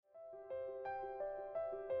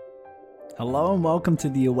Hello and welcome to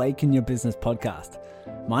the Awaken Your Business podcast.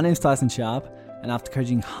 My name is Tyson Sharp, and after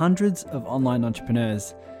coaching hundreds of online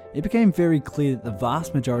entrepreneurs, it became very clear that the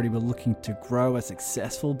vast majority were looking to grow a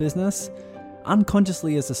successful business,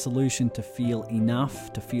 unconsciously as a solution to feel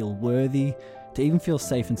enough, to feel worthy, to even feel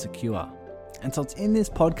safe and secure. And so it's in this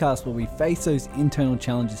podcast where we face those internal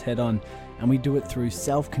challenges head on, and we do it through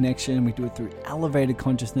self-connection, we do it through elevated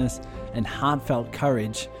consciousness and heartfelt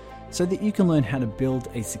courage, so that you can learn how to build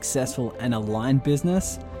a successful and aligned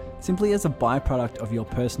business simply as a byproduct of your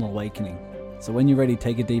personal awakening. So when you're ready,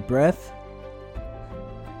 take a deep breath,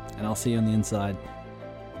 and I'll see you on the inside.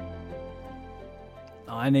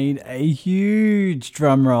 I need a huge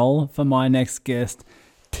drum roll for my next guest,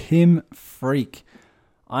 Tim Freke.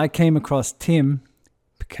 I came across Tim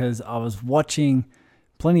because I was watching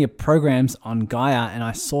plenty of programs on Gaia and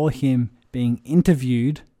I saw him being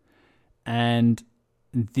interviewed, and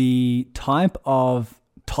the type of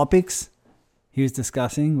topics he was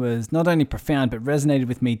discussing was not only profound, but resonated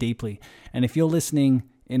with me deeply. And if you're listening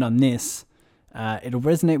in on this, it'll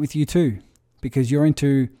resonate with you too, because you're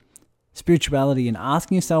into spirituality and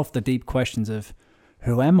asking yourself the deep questions of,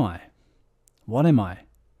 who am I? What am I?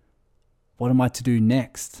 What am I to do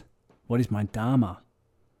next? What is my dharma?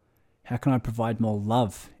 How can I provide more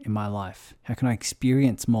love in my life? How can I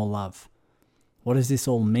experience more love? What does this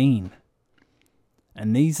all mean?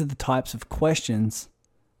 And these are the types of questions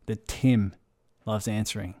that Tim loves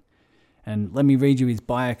answering. And let me read you his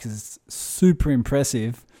bio because it's super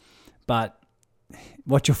impressive. But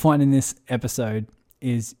what you'll find in this episode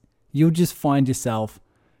is you'll just find yourself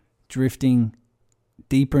drifting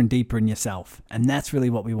deeper and deeper in yourself. And that's really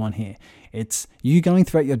what we want here. It's you going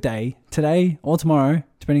throughout your day, today or tomorrow,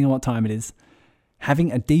 depending on what time it is, having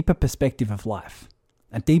a deeper perspective of life,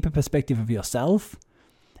 a deeper perspective of yourself,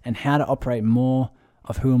 and how to operate more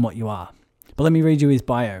of who and what you are. But let me read you his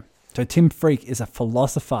bio. So Tim Freke is a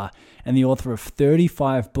philosopher and the author of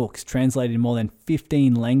 35 books translated in more than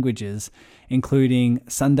 15 languages, including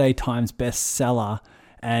Sunday Times bestseller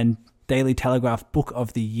and Daily Telegraph Book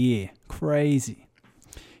of the Year. Crazy.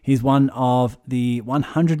 He's one of the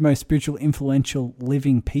 100 most spiritual influential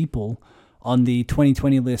living people on the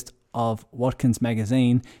 2020 list of Watkins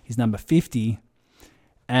magazine. He's number 50.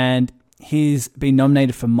 And he's been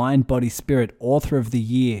nominated for Mind, Body, Spirit Author of the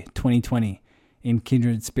Year 2020 in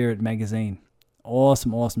Kindred Spirit magazine.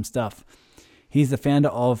 Awesome, awesome stuff. He's the founder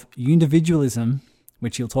of Individualism,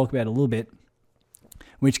 which he'll talk about a little bit,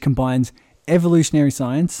 which combines evolutionary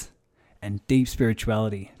science and deep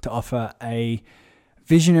spirituality to offer a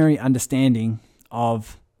visionary understanding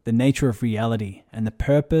of the nature of reality and the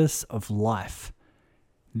purpose of life.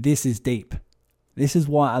 This is deep. This is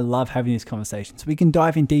why I love having these conversations. We can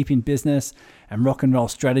dive in deep in business and rock and roll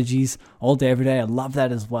strategies all day, every day. I love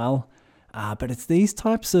that as well. But it's these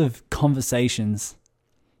types of conversations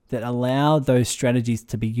that allow those strategies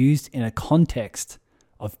to be used in a context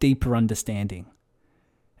of deeper understanding.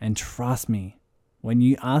 And trust me, when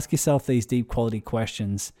you ask yourself these deep quality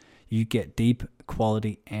questions, you get deep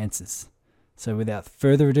quality answers. So without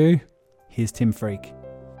further ado, here's Tim Freke.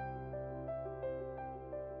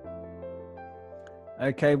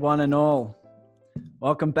 Okay, one and all,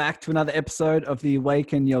 welcome back to another episode of the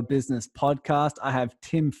Awaken Your Business podcast. I have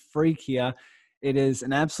Tim Freke here. It is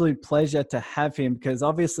an absolute pleasure to have him because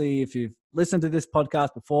obviously if you've listened to this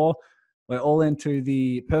podcast before, we're all into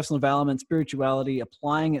the personal development, spirituality,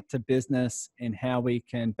 applying it to business and how we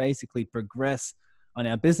can basically progress on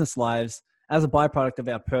our business lives as a byproduct of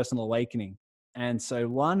our personal awakening. And so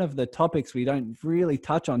one of the topics we don't really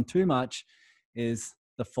touch on too much is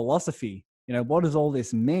the philosophy. You know, what does all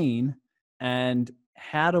this mean? And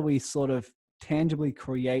how do we sort of tangibly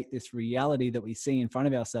create this reality that we see in front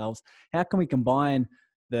of ourselves? How can we combine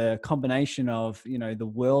the combination of, you know, the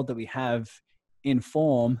world that we have in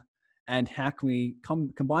form, and how can we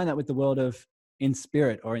combine that with the world of in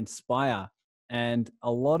spirit or inspire? And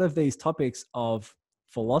a lot of these topics of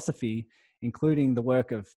philosophy, including the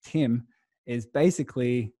work of Tim, is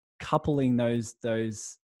basically coupling those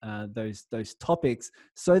topics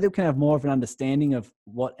so that we can have more of an understanding of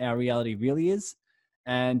what our reality really is,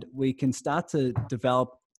 and we can start to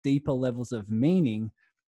develop deeper levels of meaning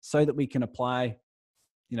so that we can apply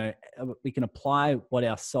what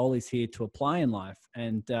our soul is here to apply in life.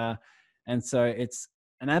 And so it's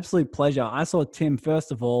an absolute pleasure. I saw Tim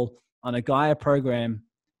first of all on a Gaia program,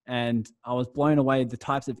 and I was blown away the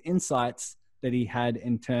types of insights that he had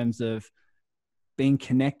in terms of being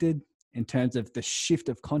connected, in terms of the shift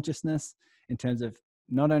of consciousness, in terms of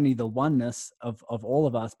not only the oneness of all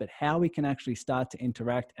of us, but how we can actually start to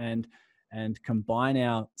interact and combine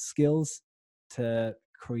our skills to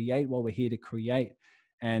create what we're here to create.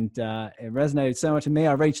 And it resonated so much with me.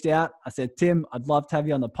 I reached out. I said, Tim, I'd love to have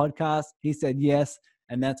you on the podcast. He said yes.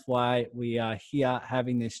 And that's why we are here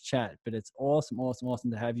having this chat. But it's awesome, awesome,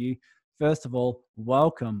 awesome to have you. First of all,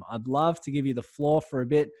 welcome. I'd love to give you the floor for a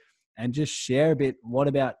bit and just share a bit what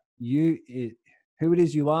about you, who it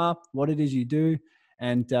is you are, what it is you do,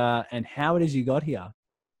 and how it is you got here.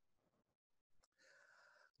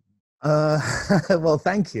 Well,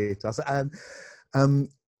 thank you, Toss. I'm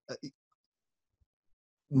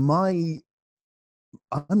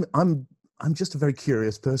just a very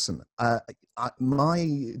curious person.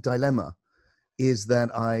 My dilemma is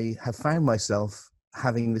that I have found myself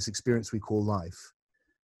having this experience we call life,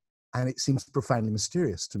 and it seems profoundly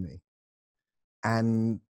mysterious to me.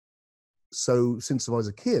 And so since I was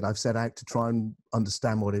a kid, I've set out to try and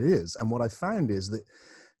understand what it is. And what I found is that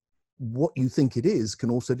what you think it is can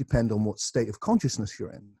also depend on what state of consciousness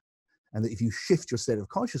you're in. And that if you shift your state of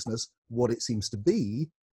consciousness, what it seems to be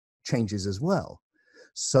changes as well.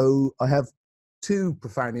 So I have two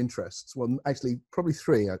profound interests. Well, actually, probably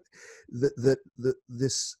three.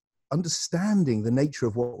 This understanding the nature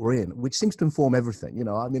of what we're in, which seems to inform everything. You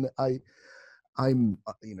know, I mean, I'm,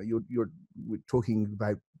 you know, we're talking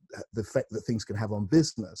about the effect that things can have on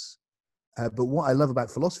business. But what I love about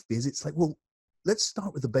philosophy is it's like, well, let's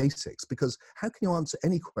start with the basics, because how can you answer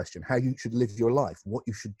any question, how you should live your life, what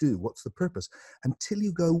you should do, what's the purpose, until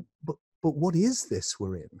you go, but what is this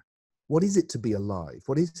we're in? What is it to be alive?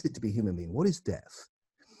 What is it to be a human being? What is death?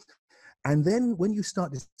 And then when you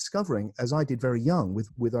start discovering, as I did very young, with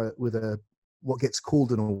what gets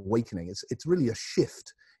called an awakening, it's really a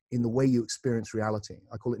shift in the way you experience reality.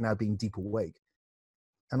 I call it now being deep awake.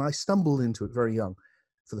 And I stumbled into it very young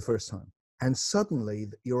for the first time. And suddenly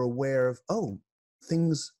you're aware of, oh,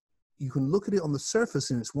 things, you can look at it on the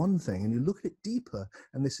surface and it's one thing, and you look at it deeper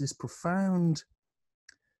and there's this profound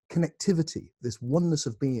connectivity, this oneness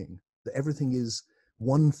of being, that everything is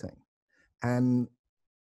one thing. And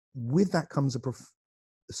with that comes a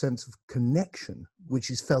sense of connection, which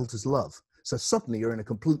is felt as love. So suddenly you're in a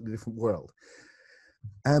completely different world.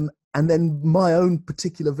 And then my own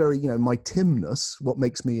particular my Timness, what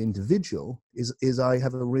makes me individual is I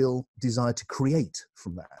have a real desire to create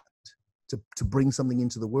from that, to bring something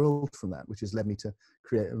into the world from that, which has led me to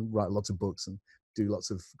create and write lots of books and do lots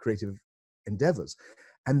of creative endeavors.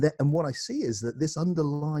 And what I see is that this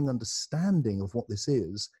underlying understanding of what this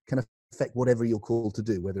is can affect whatever you're called to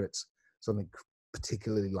do, whether it's something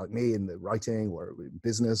particularly like me in the writing or in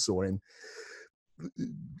business or in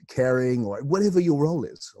caring or whatever your role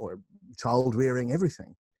is, or child rearing,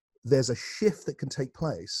 everything. There's a shift that can take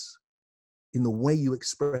place in the way you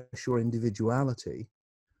express your individuality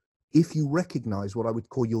if you recognize what I would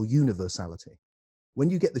call your universality.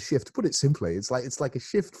 When you get the shift, to put it simply, it's like a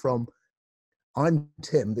shift from I'm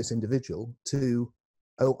Tim, this individual, to,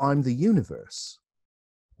 oh, I'm the universe,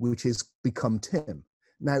 which has become Tim.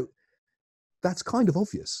 Now, that's kind of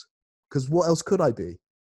obvious, because what else could I be?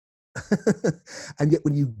 And yet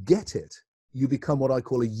when you get it, you become what I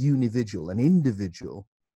call a unividual, an individual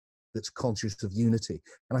that's conscious of unity.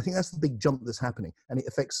 And I think that's the big jump that's happening. And it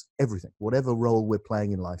affects everything. Whatever role we're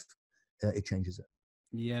playing in life, it changes it.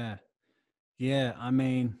 Yeah. Yeah. I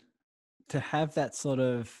mean, to have that sort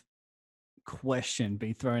of question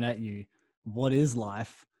be thrown at you, what is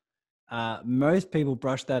life? Most people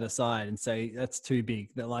brush that aside and say, that's too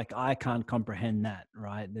big. That like, I can't comprehend that,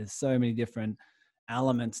 right? There's so many different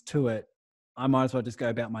elements to it. I might as well just go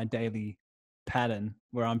about my daily pattern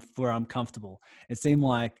where I'm comfortable. It seemed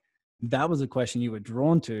like that was a question you were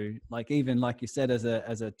drawn to. Like, even like you said, as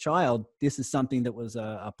a child, this is something that was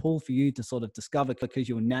a pull for you to sort of discover because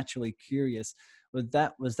you were naturally curious. Was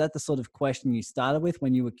that the sort of question you started with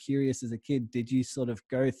when you were curious as a kid? Did you sort of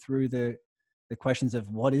go through the questions of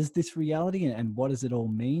what is this reality and what does it all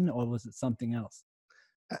mean, or was it something else?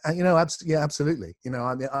 Absolutely. I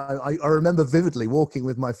mean, I remember vividly walking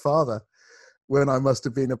with my father when I must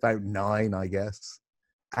have been about 9, I guess,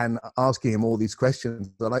 and asking him all these questions.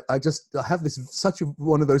 And I have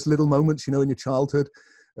one of those little moments, in your childhood,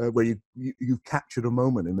 where you've captured a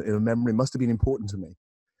moment in a memory. It must have been important to me,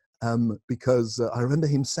 because I remember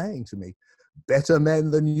him saying to me, "Better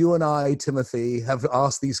men than you and I, Timothy, have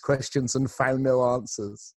asked these questions and found no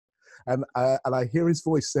answers." And I hear his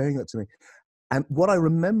voice saying that to me. And what I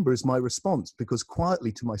remember is my response, because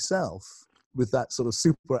quietly to myself, with that sort of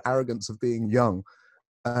super arrogance of being young,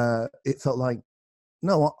 it felt like,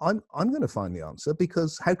 no, I'm going to find the answer,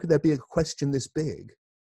 because how could there be a question this big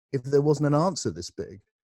if there wasn't an answer this big?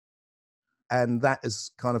 And that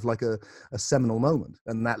is kind of like a seminal moment.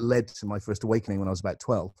 And that led to my first awakening when I was about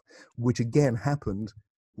 12, which again happened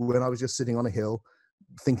when I was just sitting on a hill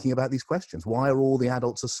thinking about these questions. Why are all the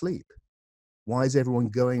adults asleep? Why is everyone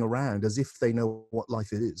going around as if they know what life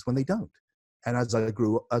is when they don't? And as I'd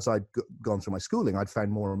gone through my schooling, I'd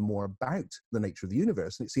found more and more about the nature of the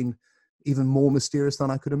universe. And it seemed even more mysterious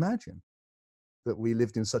than I could imagine, that we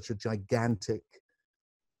lived in such a gigantic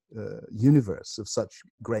universe of such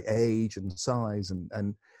great age and size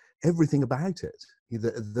and everything about it.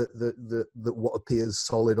 That what appears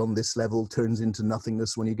solid on this level turns into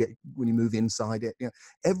nothingness when you move inside it. You know,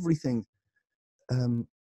 everything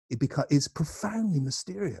it's profoundly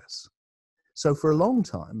mysterious. So for a long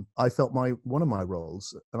time, I felt one of my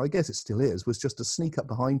roles, and I guess it still is, was just to sneak up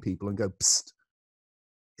behind people and go, "Psst,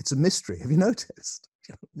 it's a mystery. Have you noticed?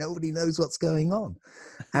 Nobody knows what's going on,"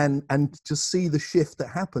 and just see the shift that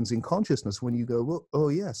happens in consciousness when you go, "Well, oh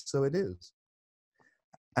yes, so it is."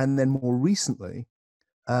 And then more recently,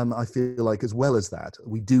 I feel like, as well as that,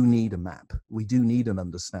 we do need a map. We do need an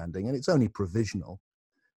understanding, and it's only provisional.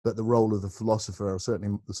 But the role of the philosopher, or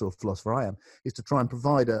certainly the sort of philosopher I am, is to try and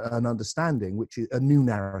provide an understanding, which is a new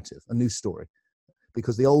narrative, a new story.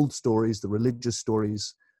 Because the old stories, the religious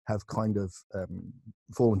stories, have kind of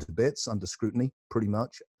fallen to bits under scrutiny, pretty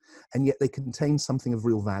much. And yet they contain something of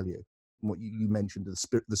real value. What you mentioned,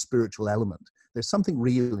 the spiritual element. There's something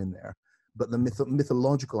real in there, but the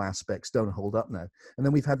mythological aspects don't hold up now. And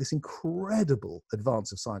then we've had this incredible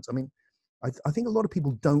advance of science. I mean, I think a lot of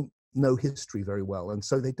people don't know history very well, and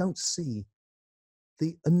so they don't see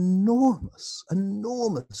the enormous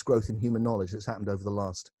growth in human knowledge that's happened over the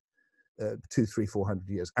last 200, 300, 400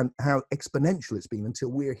 years, and how exponential it's been until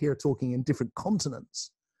we're here talking in different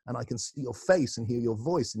continents, and I can see your face and hear your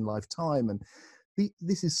voice in lifetime. And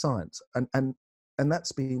this is science, and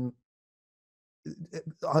that's been.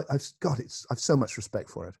 I've so much respect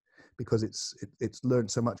for it, because it's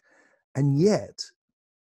learned so much, and yet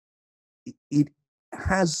it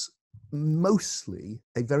has mostly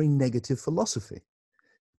a very negative philosophy,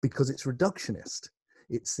 because it's reductionist.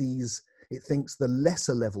 It thinks the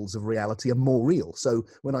lesser levels of reality are more real. So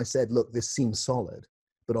when I said, look, this seems solid,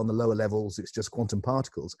 but on the lower levels, it's just quantum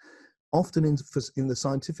particles. Often in the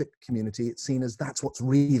scientific community, it's seen as that's what's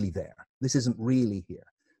really there. This isn't really here.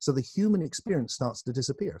 So the human experience starts to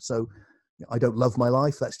disappear. So I don't love my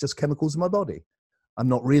life. That's just chemicals in my body. I'm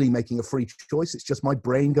not really making a free choice. It's just my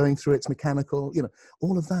brain going through its mechanical,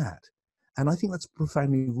 all of that. And I think that's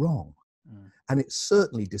profoundly wrong. And it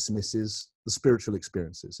certainly dismisses the spiritual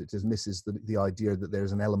experiences. It dismisses the idea that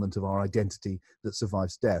there's an element of our identity that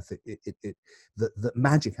survives death. That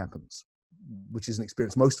magic happens, which is an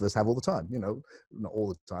experience most of us have all the time. Not all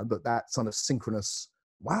the time, but that sort of synchronous,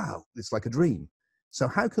 wow, it's like a dream. So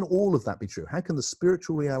how can all of that be true? How can the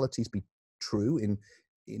spiritual realities be true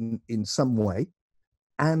in some way,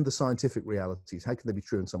 and the scientific realities, how can they be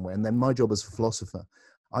true in some way? And then my job as a philosopher,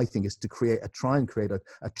 I think, is to try and create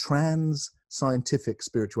a trans-scientific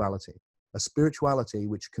spirituality, a spirituality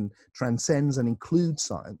which transcends and includes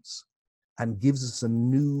science, and gives us a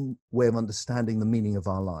new way of understanding the meaning of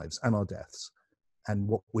our lives and our deaths, and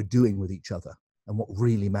what we're doing with each other, and what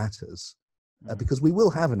really matters. Because we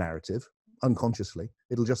will have a narrative, unconsciously.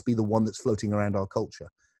 It'll just be the one that's floating around our culture.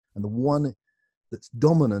 And the one that's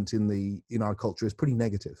dominant in our culture is pretty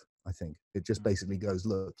negative, I think. It just basically goes,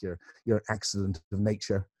 look, you're an accident of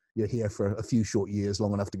nature. You're here for a few short years,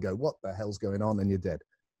 long enough to go, what the hell's going on? And you're dead.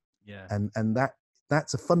 Yeah. And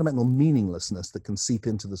that's a fundamental meaninglessness that can seep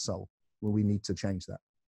into the soul, where we need to change that.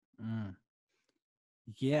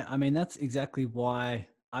 Yeah, I mean, that's exactly why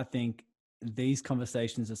I think these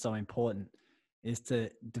conversations are so important, is to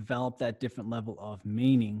develop that different level of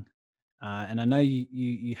meaning. And I know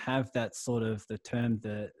you have that sort of the term,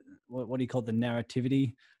 what do you call it, the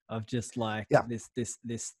narrativity of just like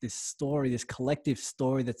this story, this collective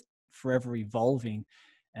story that's forever evolving.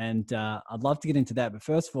 And I'd love to get into that. But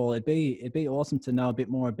first of all, it'd be awesome to know a bit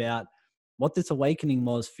more about what this awakening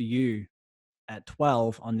was for you at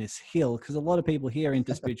 12 on this hill, because a lot of people here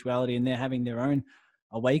into spirituality and they're having their own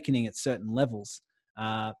awakening at certain levels.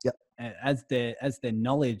 As their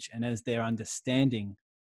knowledge and as their understanding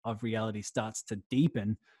of reality starts to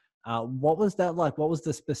deepen. What was that like? What was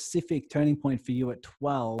the specific turning point for you at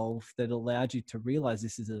 12 that allowed you to realize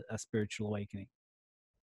this is a spiritual awakening?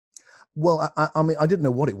 Well, I mean, I didn't know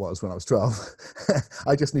what it was when I was 12.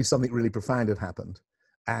 I just knew something really profound had happened.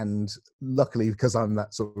 And luckily, because I'm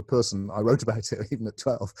that sort of person, I wrote about it even at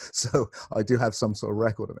 12. So I do have some sort of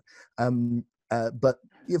record of it. But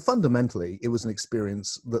fundamentally, it was an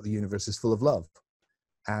experience that the universe is full of love,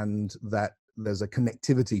 and that there's a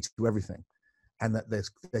connectivity to everything, and that there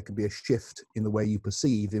can be a shift in the way you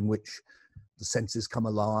perceive, in which the senses come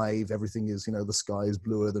alive. Everything is, the sky is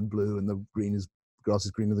bluer than blue, and the grass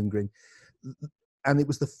is greener than green. and it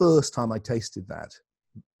was the first time I tasted that.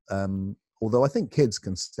 Although I think kids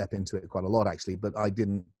can step into it quite a lot, actually, but I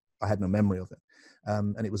didn't. I had no memory of it,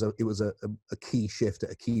 and it was a key shift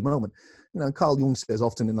at a key moment. You know, Carl Jung says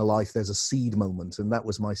often in the life there's a seed moment, and that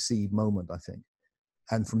was my seed moment, I think.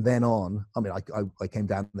 And from then on, I mean, I came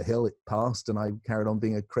down the hill, it passed, and I carried on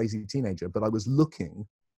being a crazy teenager. But I was looking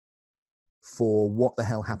for what the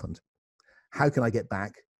hell happened. How can I get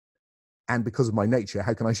back? And because of my nature,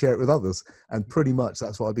 how can I share it with others? And pretty much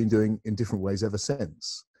that's what I've been doing in different ways ever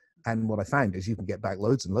since. And what I found is you can get back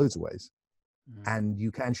loads and loads of ways, and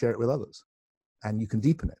you can share it with others, and you can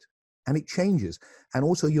deepen it, and it changes. And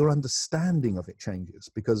also your understanding of it changes,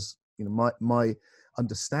 because, you know, my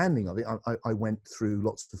understanding of it, I went through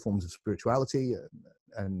lots of forms of spirituality,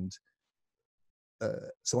 and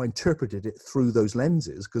so I interpreted it through those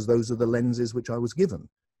lenses, because those are the lenses which I was given.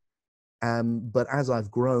 But as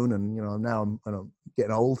I've grown, and, you know, now I'm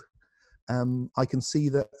getting old, I can see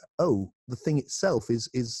that, the thing itself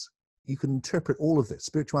is you can interpret all of this.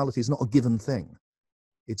 Spirituality is not a given thing.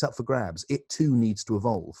 It's up for grabs. It too needs to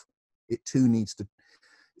evolve. It too needs to,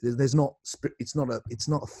 it's not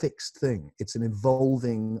a fixed thing. It's an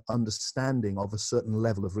evolving understanding of a certain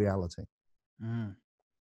level of reality. Mm.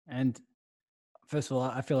 And first of all,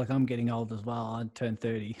 I feel like I'm getting old as well. I turned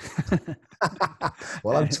 30.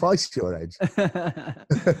 Well, I'm twice your age.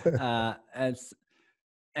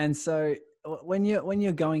 And so when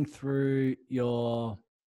you're going through your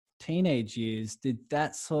teenage years, did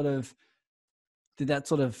that sort of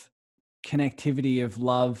connectivity of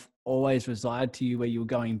love always reside to you, where you were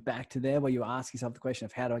going back to there, where you ask yourself the question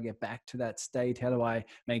of, how do I get back to that state? How do I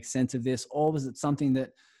make sense of this? Or was it something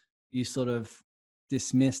that you sort of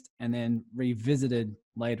dismissed and then revisited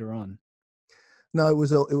later on? No, it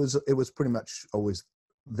was pretty much always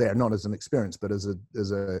there, not as an experience, but as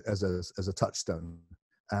a touchstone.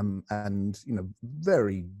 And, you know,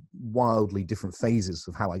 very wildly different phases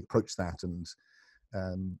of how I approach that. And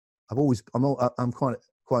I'm quite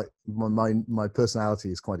my personality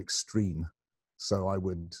is quite extreme, so I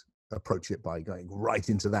would approach it by going right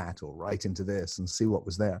into that or right into this and see what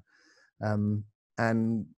was there,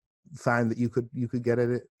 and found that you could get at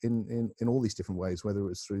it in all these different ways, whether it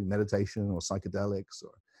was through meditation or psychedelics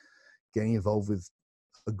or getting involved with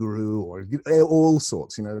a guru, or all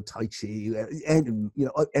sorts, you know, Tai Chi, and, you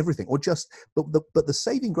know, everything. Or just, but the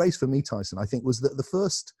saving grace for me, Tyson, I think, was that the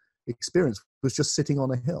first experience was just sitting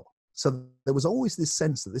on a hill. So there was always this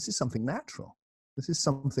sense that this is something natural. This is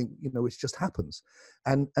something, you know, which just happens.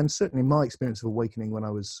 And certainly my experience of awakening when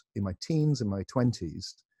I was in my teens and my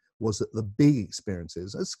 20s was that the big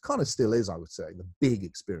experiences, as kind of still is, I would say, the big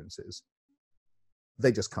experiences,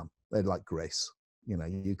 they just come. They're like grace. You know,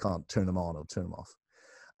 you can't turn them on or turn them off.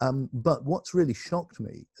 But what's really shocked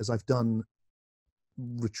me, as I've done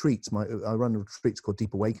retreats, I run retreats called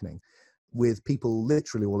Deep Awakening with people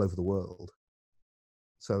literally all over the world.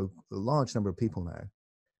 So a large number of people now,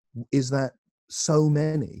 is that so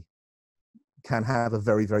many can have a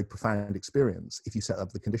very, very profound experience if you set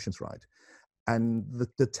up the conditions right. And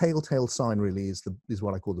the telltale sign really is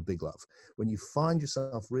what I call the big love. When you find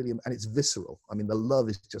yourself really, and it's visceral. I mean, the love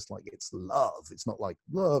is just like, it's love. It's not like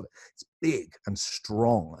love. It's big and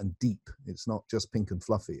strong and deep. It's not just pink and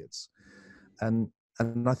fluffy. And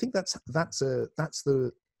I think that's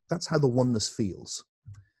how the oneness feels.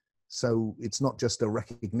 So it's not just a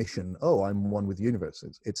recognition, I'm one with the universe.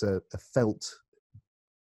 It's a felt,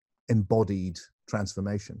 embodied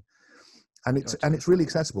transformation. And it's really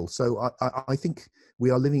accessible. So I think we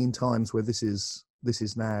are living in times where this is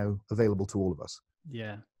now available to all of us.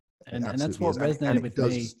 Yeah, and that's what resonated with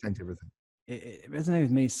me. Change everything. It resonated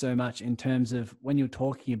with me so much in terms of when you're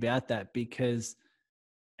talking about that, because,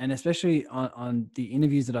 and especially on the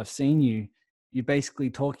interviews that I've seen you're basically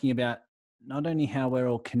talking about not only how we're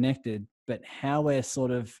all connected, but how we're sort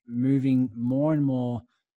of moving more and more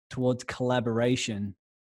towards collaboration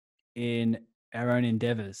in our own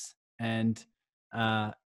endeavors. And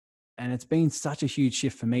it's been such a huge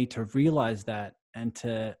shift for me to realize that, and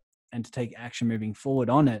to take action moving forward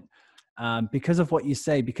on it, because of what you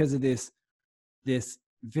say, because of this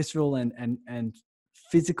visceral and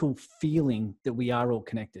physical feeling that we are all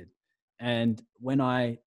connected. And when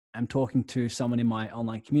I am talking to someone in my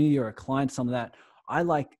online community or a client, some of that, I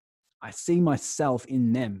see myself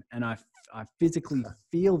in them, and I physically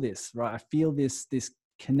feel this, right? I feel this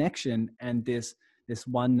connection and this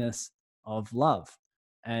oneness of love,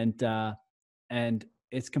 and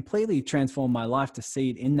it's completely transformed my life to see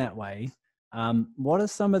it in that way. What are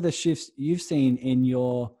some of the shifts you've seen in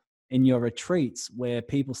your retreats, where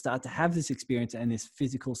people start to have this experience and this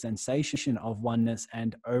physical sensation of oneness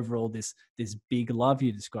and overall this big love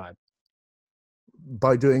you describe?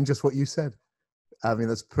 by doing just what you said. I mean,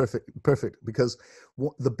 that's perfect. Because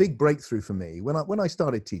the big breakthrough for me when I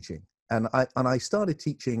started teaching, and I started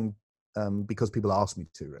teaching because people asked me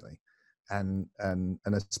to, really, and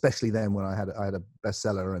especially then when I had a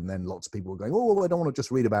bestseller, and then lots of people were going, oh, I don't want to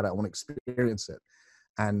just read about it, I want to experience it,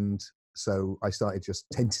 and so I started just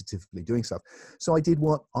tentatively doing stuff. So I did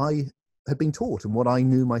what I had been taught and what I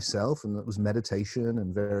knew myself, and that was meditation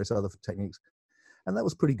and various other techniques, and that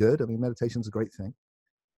was pretty good. I mean, meditation's a great thing.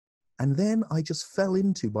 And then I just fell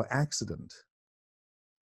into, by accident,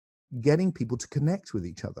 getting people to connect with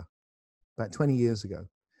each other about 20 years ago.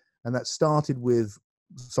 And that started with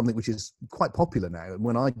something which is quite popular now. And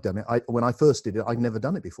when I'd done it, when I first did it, I'd never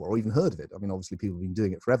done it before or even heard of it. I mean, obviously people have been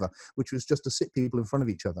doing it forever, which was just to sit people in front of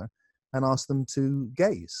each other and ask them to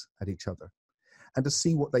gaze at each other and to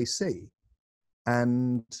see what they see.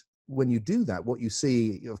 And when you do that, what you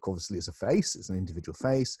see, of course, is a face, it's an individual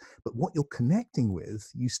face, but what you're connecting with,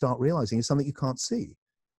 you start realizing is something you can't see.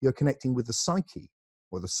 You're connecting with the psyche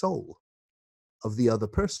or the soul of the other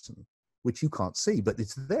person, which you can't see, but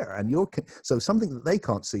it's there. And so something that they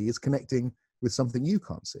can't see is connecting with something you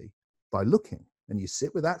can't see by looking. And you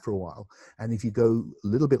sit with that for a while. And if you go a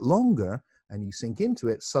little bit longer and you sink into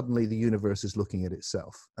it, suddenly the universe is looking at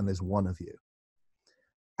itself and there's one of you.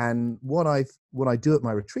 And what I do at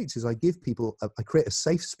my retreats is I give people, I create a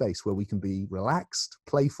safe space where we can be relaxed,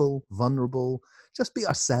 playful, vulnerable, just be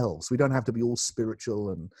ourselves. We don't have to be all spiritual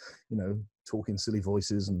and, talk in silly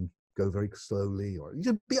voices and go very slowly, or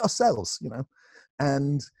just be ourselves,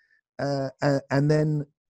 and then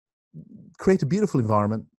create a beautiful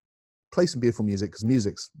environment, play some beautiful music, because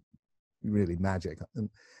music's really magic,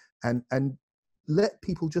 and let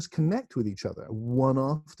people just connect with each other, one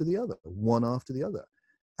after the other.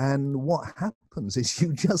 And what happens is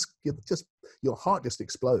your heart just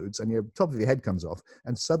explodes and your top of your head comes off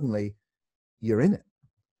and suddenly you're in it.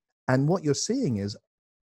 And what you're seeing is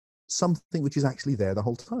something which is actually there the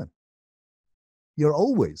whole time. You're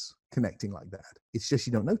always connecting like that. It's just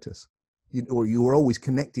you don't notice. You are always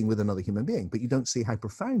connecting with another human being, but you don't see how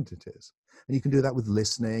profound it is. And you can do that with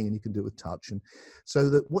listening, and you can do it with touch. And so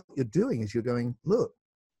that what you're doing is you're going, look,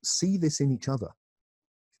 see this in each other.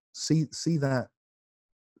 See that.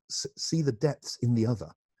 See the depths in the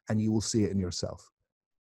other, and you will see it in yourself.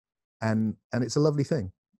 And it's a lovely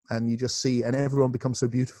thing. And you just see, and everyone becomes so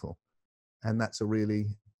beautiful. And that's a really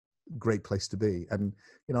great place to be. And,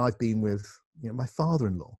 I've been with, my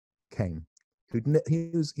father-in-law came,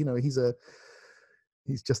 he's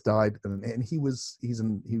just died. And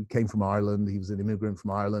he came from Ireland. He was an immigrant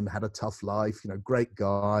from Ireland, had a tough life, great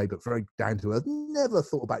guy, but very down to earth. Never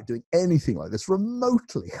thought about doing anything like this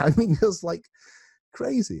remotely. I mean, just like,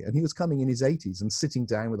 crazy. And he was coming in his 80s and sitting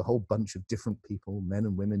down with a whole bunch of different people, men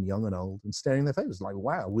and women, young and old, and staring in their faces like,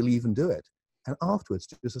 wow, will he even do it? And afterwards,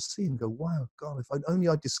 just to see him go, wow, God, if I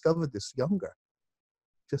discovered this younger,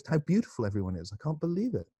 just how beautiful everyone is. I can't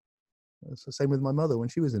believe it. It's the same with my mother when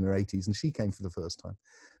she was in her 80s and she came for the first time.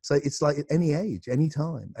 So it's like at any age, any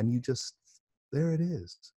time, and you just, there it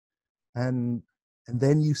is. And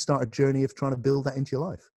then you start a journey of trying to build that into your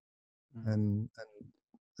life and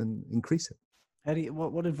increase it.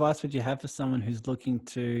 What advice would you have for someone who's looking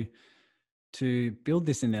to build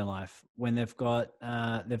this in their life when they've got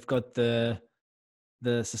the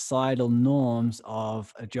societal norms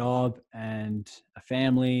of a job and a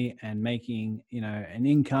family and making an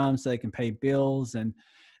income so they can pay bills, and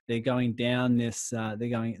they're going down this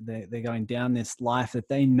they're going down this life that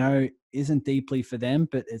they know isn't deeply for them,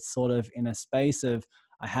 but it's sort of in a space of,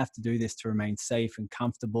 I have to do this to remain safe and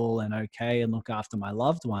comfortable and okay and look after my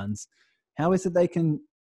loved ones. How is it they can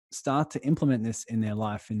start to implement this in their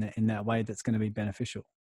life in that way that's going to be beneficial?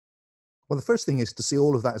 Well, the first thing is to see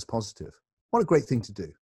all of that as positive. What a great thing to do.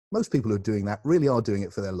 Most people who are doing that really are doing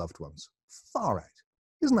it for their loved ones. Far out.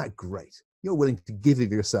 Isn't that great? You're willing to give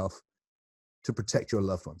of yourself to protect your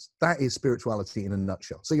loved ones. That is spirituality in a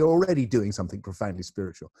nutshell. So you're already doing something profoundly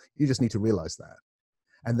spiritual. You just need to realize that.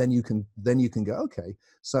 And then you can go, okay,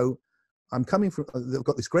 so I'm coming from, I've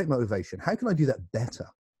got this great motivation. How can I do that better?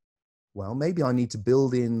 Well, maybe I need to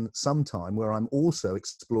build in some time where I'm also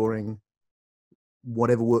exploring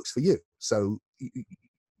whatever works for you. So,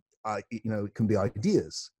 it can be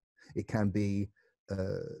ideas. It can be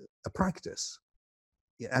a practice.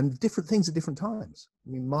 And different things at different times.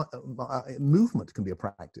 I mean, my movement can be a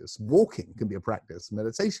practice. Walking can be a practice.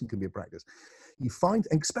 Meditation can be a practice. You find,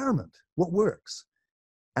 experiment what works.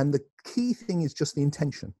 And the key thing is just the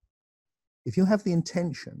intention. If you have the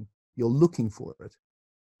intention, you're looking for it.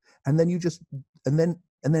 And then you just, and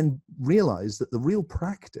then realize that the real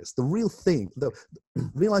practice, the real thing,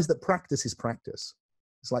 realize that practice is practice.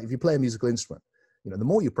 It's like if you play a musical instrument, You know, the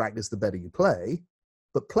more you practice, the better you play.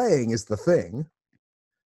 But playing is the thing,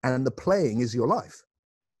 and the playing is your life.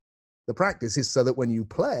 The practice is so that when you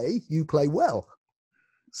play well.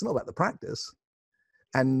 It's not about the practice.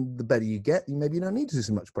 And the better you get, maybe you don't need to do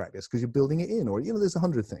so much practice because you're building it in, or, you know, there's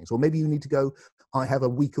 100 things. Or maybe you need to go, I have a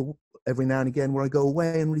week every now and again where I go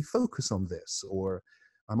away and really focus on this, or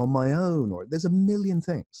I'm on my own, or there's a million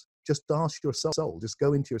things. Just ask your soul, just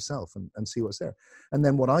go into yourself and see what's there. And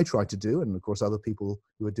then what I try to do, and of course other people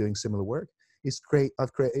who are doing similar work, is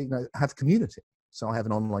have community. So I have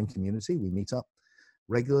an online community. We meet up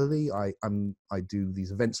regularly. I do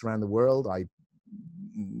these events around the world. I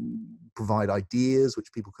provide ideas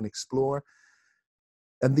which people can explore.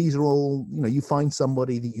 And these are all, you know, you find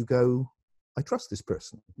somebody that you go, I trust this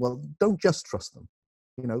person. Well, don't just trust them.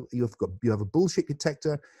 You know, you have a bullshit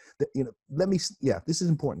detector that, you know, this is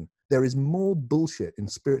important. There is more bullshit in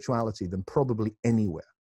spirituality than probably anywhere.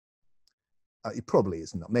 It probably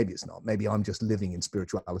is not. Maybe it's not. Maybe I'm just living in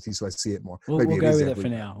spirituality, so I see it more. We'll go with it for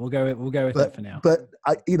now. We'll go with that for now. But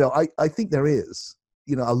I think there is,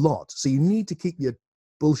 you know, a lot. So you need to keep your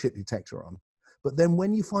bullshit detector on. But then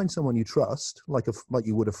when you find someone you trust, like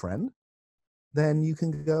you would a friend, then you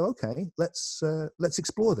can go, okay, let's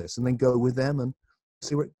explore this, and then go with them and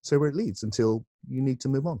see where it leads until you need to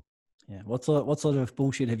move on. Yeah. What sort of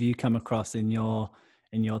bullshit have you come across in your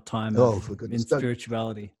time in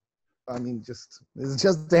spirituality? I mean, it's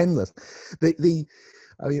just endless. Look,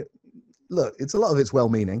 it's a lot of it's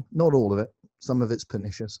well-meaning, not all of it. Some of it's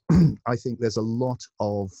pernicious. I think there's a lot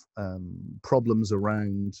of problems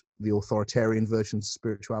around the authoritarian versions of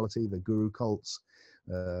spirituality, the guru cults,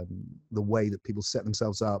 the way that people set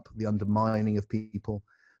themselves up, the undermining of people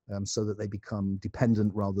so that they become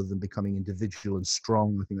dependent rather than becoming individual and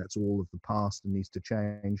strong. I think that's all of the past and needs to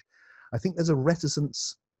change. I think there's a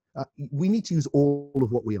reticence. We need to use all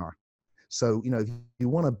of what we are. So, you know, if you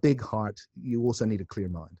want a big heart, you also need a clear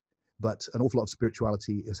mind. But an awful lot of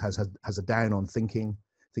spirituality has a down on thinking,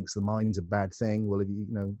 thinks the mind's a bad thing. Well,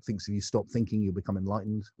 thinks if you stop thinking, you'll become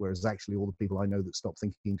enlightened. Whereas actually all the people I know that stop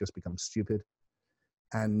thinking just become stupid.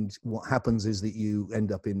 And what happens is that you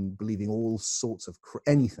end up in believing all sorts of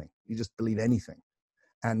anything. You just believe anything.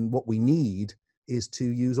 And what we need is to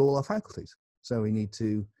use all our faculties. So we need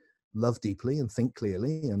to love deeply and think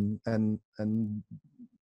clearly and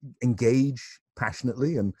engage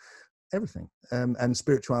passionately and everything. And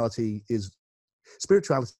spirituality is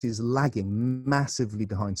lagging massively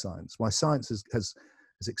behind science. While science has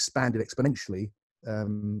expanded exponentially,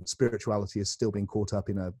 spirituality is still being caught up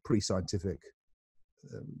in a pre-scientific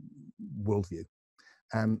worldview,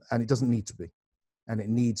 and it doesn't need to be. And it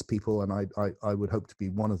needs people, and I would hope to be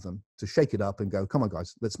one of them, to shake it up and go, come on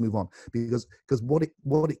guys, let's move on, because what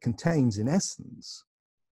it contains in essence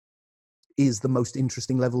is the most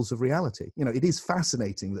interesting levels of reality. You know, it is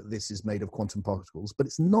fascinating that this is made of quantum particles, but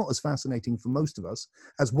it's not as fascinating for most of us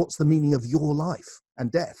as what's the meaning of your life and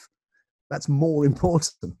death. That's more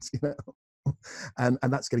important, you know, and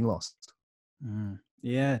that's getting lost.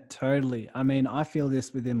 Yeah, totally. I mean, I feel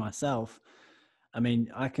this within myself. I mean,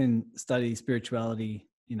 I can study spirituality,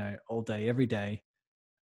 you know, all day, every day,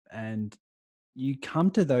 and you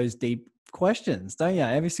come to those deep questions, don't you?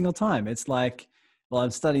 Every single time. It's like, well,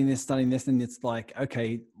 I'm studying this, and it's like,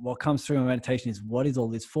 okay, what comes through my meditation is, what is all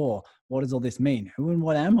this for? What does all this mean? Who and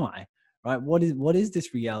what am I? Right? What is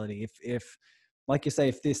this reality? If like you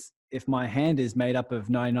say, if my hand is made up of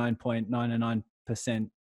 99.99%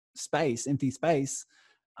 space, empty space,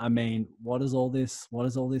 I mean, what does all this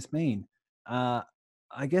mean? I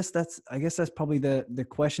guess that's probably the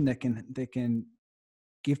question that can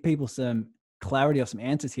give people some clarity or some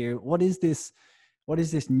answers here. What is this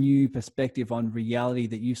new perspective on reality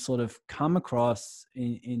that you've sort of come across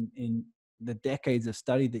in the decades of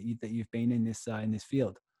study that you've been in this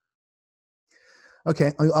field?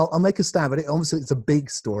 Okay, I'll make a stab at it. Obviously, it's a big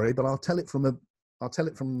story, but I'll tell it from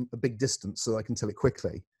a big distance so I can tell it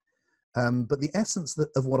quickly. But the essence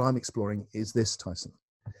of what I'm exploring is this, Tyson,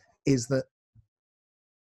 is that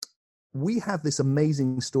we have this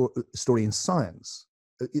amazing story in science.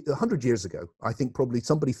 100 years ago, I think probably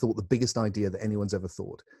somebody thought the biggest idea that anyone's ever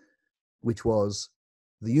thought, which was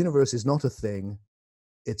the universe is not a thing,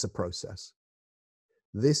 it's a process.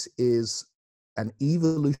 This is an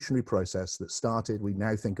evolutionary process that started, we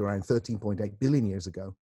now think, around 13.8 billion years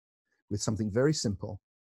ago with something very simple,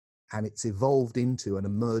 and it's evolved into and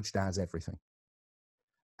emerged as everything.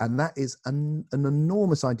 And that is an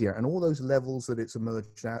enormous idea. And all those levels that it's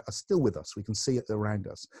emerged at are still with us. We can see it around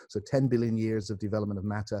us. So 10 billion years of development of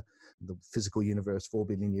matter, the physical universe, 4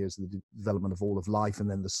 billion years of the development of all of life, and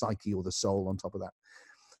then the psyche or the soul on top of that.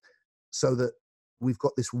 So that we've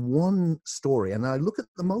got this one story, and I look at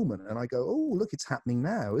the moment and I go, oh, look, it's happening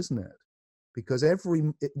now, isn't it? Because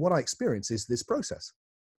what I experience is this process.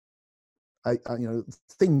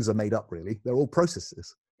 Things are made up, really. They're all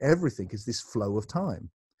processes. Everything is this flow of time.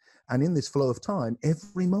 And in this flow of time,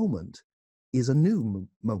 every moment is a new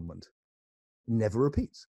moment, never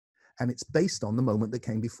repeats. And it's based on the moment that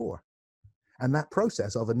came before. And that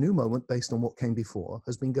process of a new moment based on what came before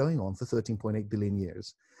has been going on for 13.8 billion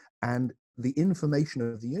years. And the information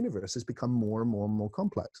of the universe has become more and more and more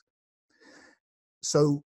complex.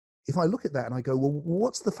 So if I look at that and I go, well,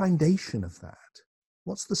 what's the foundation of that?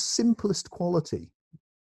 What's the simplest quality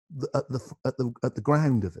at the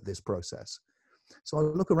ground of this process? So I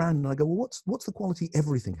look around and I go, well, what's the quality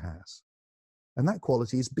everything has? And that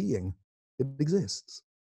quality is being. It exists.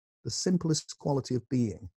 The simplest quality of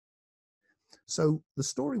being. So the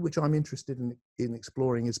story which I'm interested in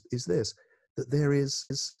exploring is this, that there is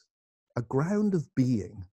a ground of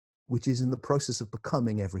being which is in the process of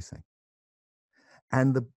becoming everything.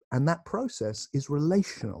 And that process is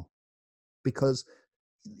relational, because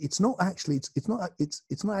it's not actually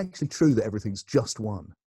true that everything's just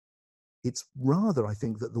one. It's rather, I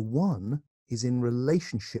think, that the one is in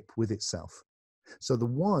relationship with itself. So the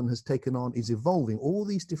one has taken on, is evolving all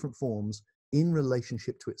these different forms in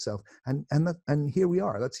relationship to itself. And here we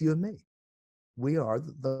are, that's you and me. We are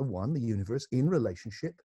the one, the universe, in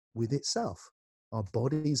relationship with itself. Our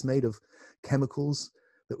body is made of chemicals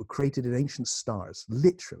that were created in ancient stars,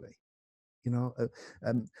 literally.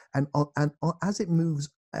 And as it moves,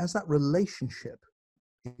 as that relationship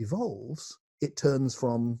evolves, it turns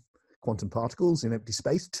from quantum particles in empty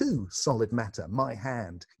space to solid matter, my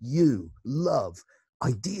hand, you, love,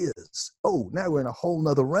 ideas. Oh, now we're in a whole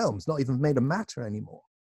nother realm. It's not even made of matter anymore.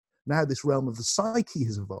 Now this realm of the psyche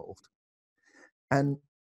has evolved. And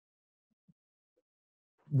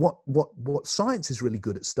what science is really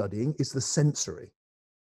good at studying is the sensory,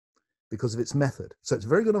 because of its method. So it's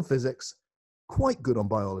very good on physics, quite good on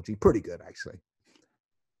biology, pretty good actually,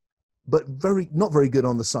 but not very good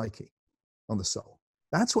on the psyche, on the soul.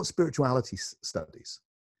 That's what spirituality studies.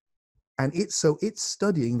 And it's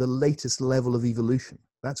studying the latest level of evolution.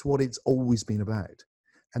 That's what it's always been about.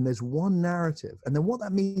 And there's one narrative. And then what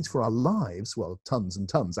that means for our lives, well, tons and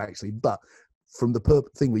tons actually, but from the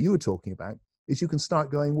thing that you were talking about, is you can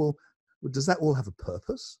start going, well, does that all have a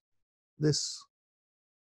purpose, this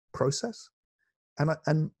process?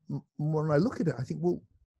 And when I look at it, I think, well,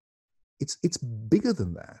 it's bigger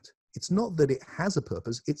than that. It's not that it has a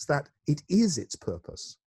purpose, it's that it is its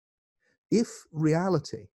purpose. If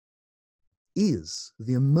reality is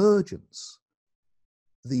the emergence,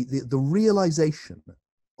 the realization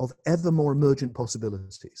of ever more emergent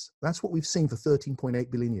possibilities, that's what we've seen for 13.8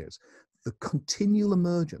 billion years. The continual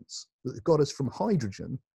emergence that got us from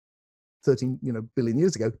hydrogen 13 billion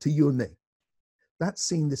years ago to you and me. That's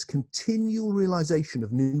seen this continual realization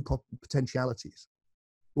of new potentialities.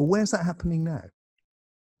 Well, where's that happening now?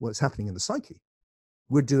 Well, it's happening in the psyche.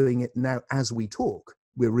 We're doing it now as we talk.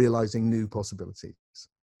 We're realizing new possibilities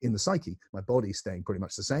in the psyche. My body's staying pretty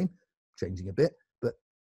much the same, changing a bit, but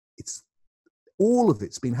all of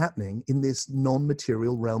it's been happening in this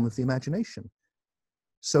non-material realm of the imagination.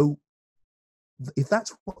 So if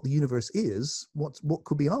that's what the universe is, what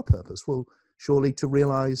could be our purpose? Well, surely to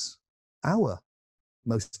realize our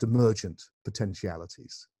most emergent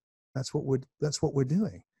potentialities. That's what we're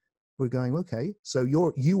doing. We're going, okay, so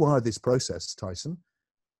you are this process, Tyson.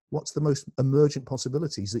 What's the most emergent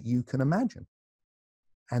possibilities that you can imagine?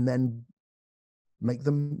 And then make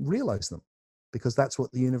them realize them, because that's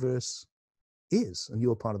what the universe is, and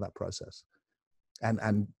you're part of that process.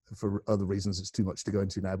 And for other reasons, it's too much to go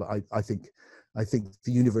into now, but I think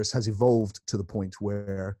the universe has evolved to the point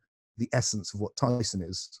where the essence of what Tyson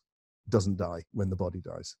is doesn't die when the body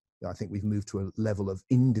dies. I think we've moved to a level of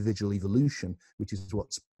individual evolution, which is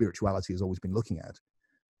what spirituality has always been looking at.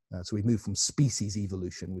 So we've moved from species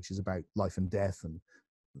evolution, which is about life and death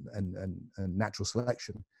and natural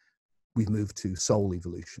selection. We've moved to soul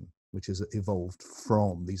evolution, which has evolved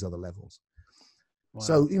from these other levels. Wow.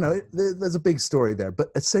 So, there's a big story there, but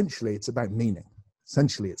essentially it's about meaning.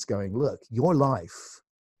 Essentially it's going, look, your life,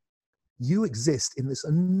 you exist in this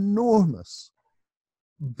enormous,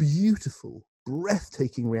 beautiful,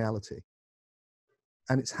 breathtaking reality.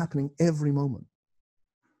 And it's happening every moment.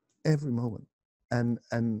 And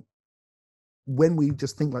when we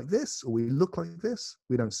just think like this, or we look like this,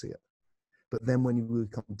 we don't see it. But then when you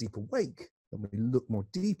become deep awake, and when you look more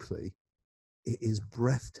deeply, it is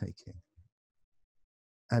breathtaking.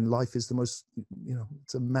 And life is the most,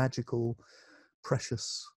 it's a magical,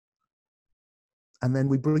 precious. And then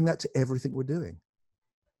we bring that to everything we're doing.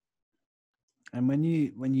 And when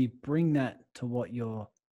you bring that to what you're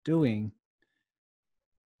doing,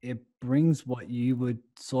 it brings what you would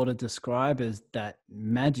sort of describe as that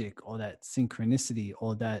magic or that synchronicity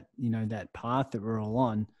or that, that path that we're all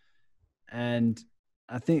on. And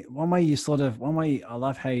I think one way I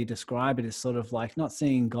love how you describe it is sort of like not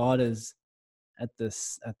seeing God as at the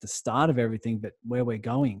start of everything, but where we're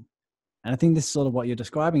going. And I think this is sort of what you're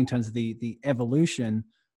describing in terms of the evolution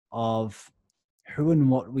of who and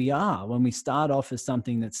what we are. When we start off as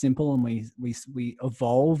something that's simple, and we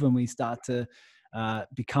evolve and we start to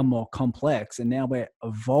become more complex, and now we're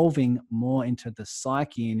evolving more into the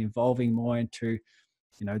psyche and evolving more into,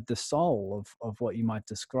 the soul of what you might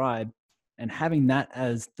describe, and having that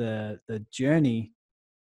as the journey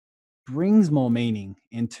brings more meaning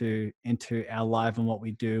into our life and what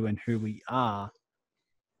we do and who we are.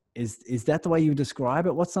 Is that the way you describe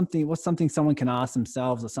it? What's something someone can ask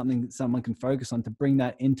themselves, or something someone can focus on to bring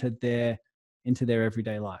that into their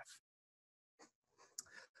everyday life?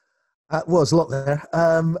 Well, there's a lot there.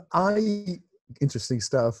 Interesting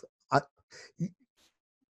stuff.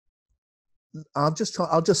 I'll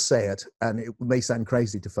just say it, and it may sound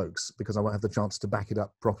crazy to folks because I won't have the chance to back it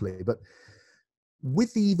up properly. But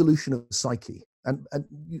with the evolution of psyche, and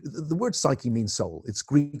the word psyche means soul. It's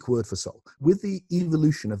Greek word for soul. With the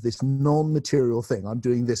evolution of this non-material thing, I'm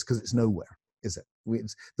doing this because it's nowhere, is it?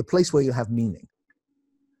 It's the place where you have meaning.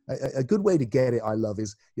 A good way to get it, I love,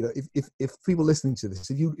 is, if people listening to this,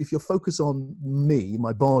 if you focus on me,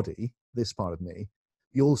 my body, this part of me,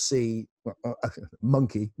 you'll see a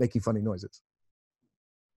monkey making funny noises.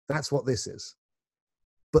 That's what this is.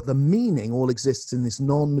 But the meaning all exists in this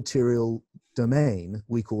non-material domain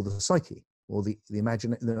we call the psyche, or it's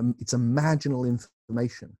imaginal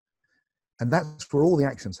information. And that's where all the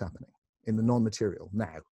action's happening, in the non-material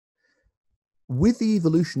now. With the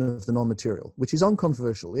evolution of the non-material, which is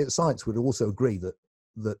uncontroversial, science would also agree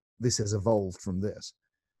that this has evolved from this.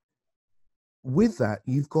 With that,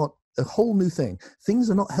 you've got a whole new thing. Things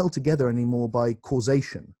are not held together anymore by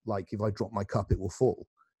causation, like if I drop my cup, it will fall.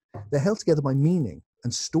 They're held together by meaning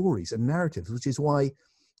and stories and narratives, which is why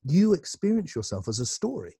you experience yourself as a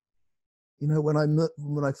story.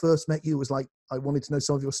 When I first met you, it was like I wanted to know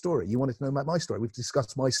some of your story. You wanted to know about my story. We've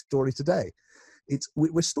discussed my story today.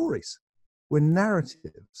 We're stories. We're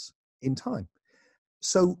narratives in time.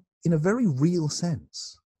 So in a very real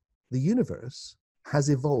sense, the universe has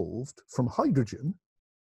evolved from hydrogen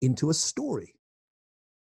into a story.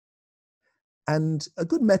 And a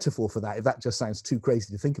good metaphor for that, if that just sounds too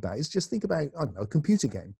crazy to think about, is just think about, I don't know, a computer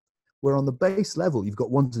game where on the base level you've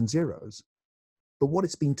got ones and zeros, but what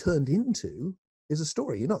it's been turned into is a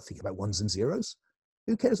story. You're not thinking about ones and zeros.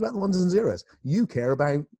 Who cares about the ones and zeros? You care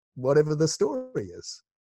about whatever the story is,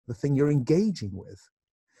 the thing you're engaging with.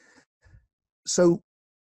 So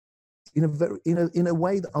in a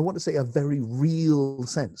way that I want to say a very real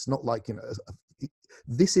sense, not like,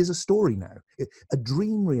 this is a story now. A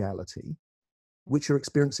dream reality, which you're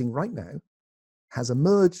experiencing right now, has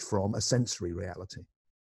emerged from a sensory reality.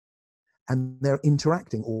 And they're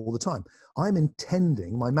interacting all the time. I'm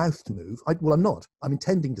intending my mouth to move. I'm not. I'm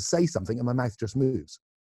intending to say something and my mouth just moves.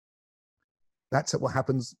 That's what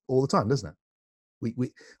happens all the time, doesn't it?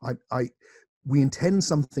 We intend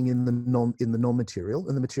something in the non-material,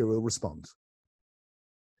 and the material responds.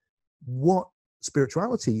 What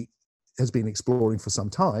spirituality has been exploring for some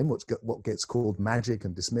time, what gets called magic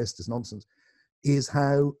and dismissed as nonsense, is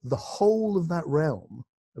how the whole of that realm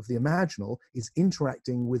of the imaginal is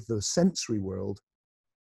interacting with the sensory world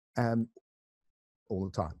all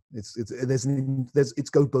the time. It's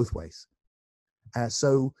go both ways.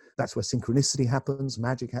 So that's where synchronicity happens,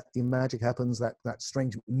 magic happens, that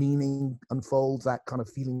strange meaning unfolds, that kind of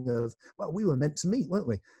feeling of, well, we were meant to meet, weren't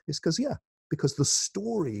we? It's because the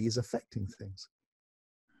story is affecting things.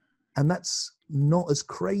 And that's not as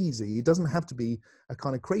crazy. It doesn't have to be a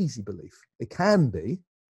kind of crazy belief. It can be.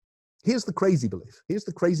 Here's the crazy belief.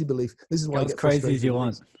 This is why I get crazy as you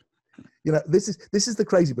want. This is the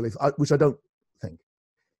crazy belief, which I don't think,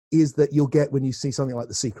 is that you'll get when you see something like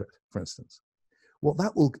The Secret, for instance.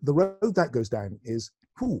 The road that goes down is,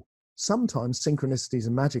 sometimes synchronicities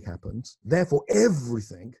and magic happens, therefore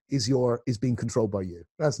everything is being controlled by you.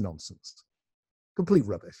 That's nonsense. Complete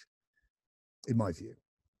rubbish, in my view.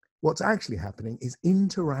 What's actually happening is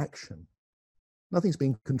interaction. Nothing's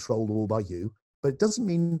being controlled all by you, but it doesn't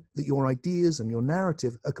mean that your ideas and your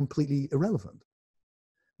narrative are completely irrelevant.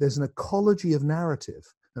 There's an ecology of narrative,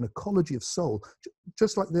 an ecology of soul,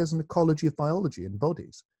 just like there's an ecology of biology in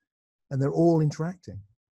bodies, and they're all interacting.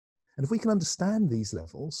 And if we can understand these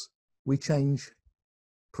levels, we change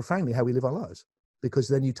profoundly how we live our lives, because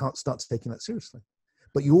then you start taking that seriously.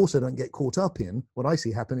 But you also don't get caught up in what I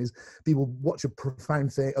see happen is people watch a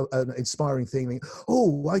profound thing, an inspiring thing, think,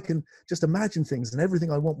 oh, I can just imagine things and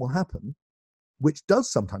everything I want will happen, which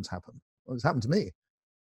does sometimes happen. Well, it's happened to me,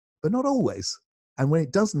 but not always. And when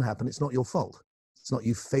it doesn't happen, it's not your fault. It's not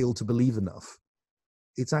you failed to believe enough.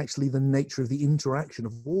 It's actually the nature of the interaction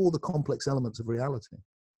of all the complex elements of reality.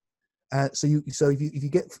 So if you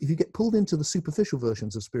get pulled into the superficial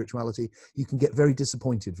versions of spirituality, you can get very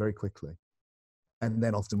disappointed very quickly, and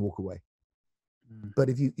then often walk away. But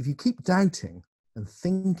if you keep doubting and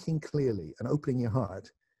thinking clearly and opening your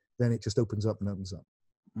heart, then it just opens up and opens up.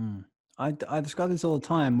 I describe this all the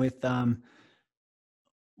time with the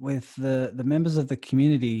members of the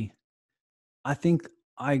community. I think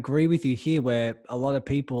I agree with you here, where a lot of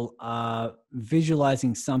people are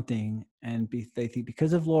visualizing something, and they think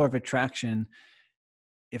because of law of attraction,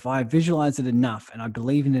 if I visualize it enough and I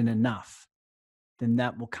believe in it enough, then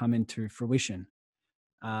that will come into fruition.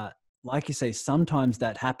 Like you say, sometimes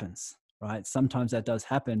that happens, right? Sometimes that does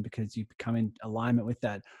happen because you become in alignment with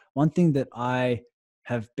that. One thing that I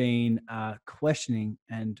have been questioning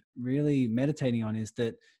and really meditating on is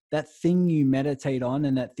that thing you meditate on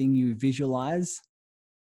and that thing you visualize,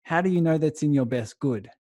 how do you know that's in your best good?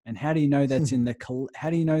 And how do you know that's how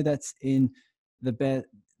do you know that's in the best,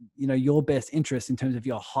 your best interest in terms of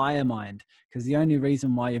your higher mind? Because the only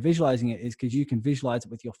reason why you're visualizing it is because you can visualize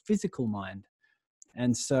it with your physical mind.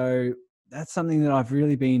 And so that's something that I've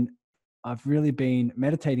really been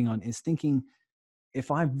meditating on, is thinking, if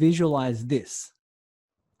I visualize this,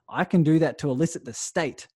 I can do that to elicit the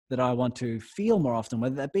state that I want to feel more often,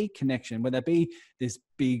 whether that be connection, whether that be this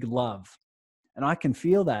big love. And I can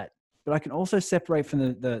feel that, but I can also separate from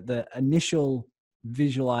the initial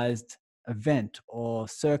visualized event or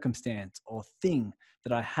circumstance or thing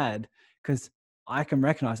that I had, because I can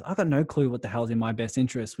recognize I've got no clue what the hell's in my best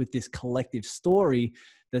interest with this collective story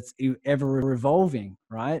that's ever evolving,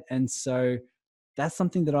 right? And so that's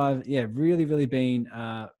something that I've really, really been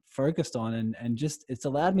focused on, and just it's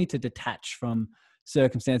allowed me to detach from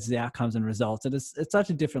circumstances, outcomes, and results. And it's such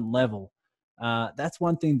a different level. That's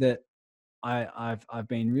one thing that I've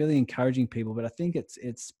been really encouraging people, but I think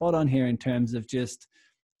it's spot on here in terms of just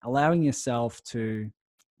allowing yourself to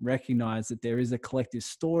recognize that there is a collective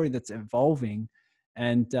story that's evolving.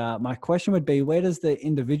 And my question would be, where does the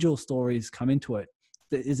individual stories come into it?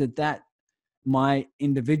 Is it that my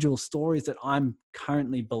individual stories that I'm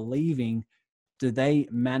currently believing, do they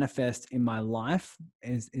manifest in my life?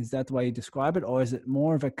 Is that the way you describe it? Or is it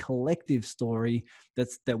more of a collective story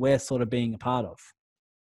that we're sort of being a part of?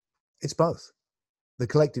 It's both. The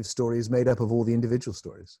collective story is made up of all the individual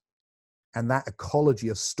stories. And that ecology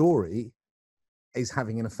of story is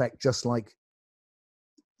having an effect just like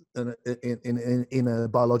in a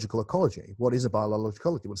biological ecology. What is a biological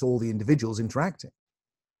ecology? Well, it's all the individuals interacting.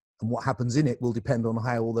 And what happens in it will depend on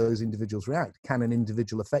how all those individuals react. Can an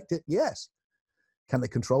individual affect it? Yes. Can they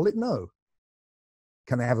control it? No.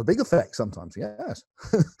 Can they have a big effect? Sometimes, yes.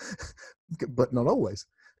 But not always.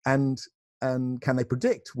 And can they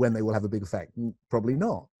predict when they will have a big effect? Probably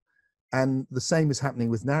not. And the same is happening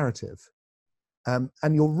with narrative. And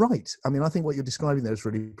you're right. I mean, I think what you're describing there is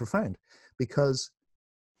really profound, because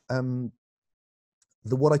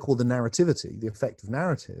what I call the narrativity, the effect of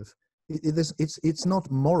narrative, it's not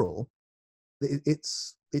moral.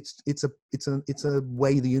 It's a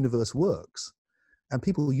way the universe works, and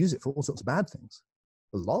people use it for all sorts of bad things,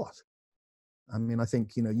 a lot. I mean, I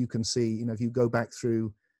think you can see if you go back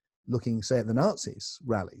through looking, say, at the Nazis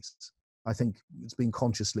rallies, I think it's been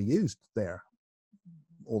consciously used there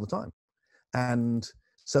all the time. And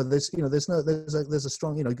so there's a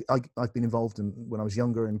strong, I've been involved in, when I was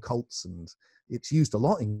younger, in cults, and it's used a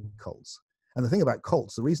lot in cults. And the thing about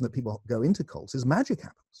cults, the reason that people go into cults is magic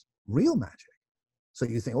happens, real magic. So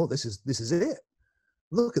you think, oh, this is it.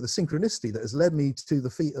 Look at the synchronicity that has led me to the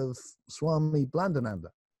feet of Swami Blandananda.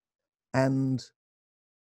 And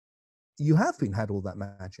you have had all that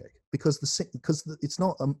magic because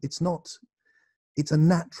it's a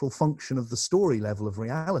natural function of the story level of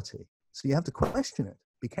reality. So you have to question it,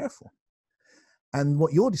 be careful. And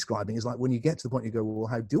what you're describing is like when you get to the point you go, well,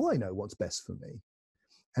 how do I know what's best for me?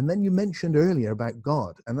 And then you mentioned earlier about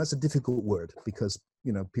God, and that's a difficult word because,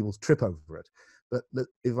 people trip over it. But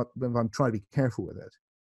if I'm trying to be careful with it,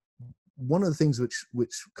 one of the things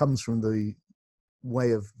which comes from the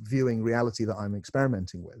way of viewing reality that I'm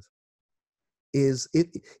experimenting with is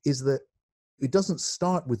that it doesn't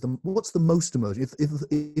start with what's the most emergent.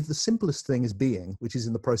 If the simplest thing is being, which is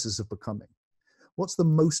in the process of becoming, what's the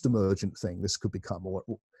most emergent thing this could become?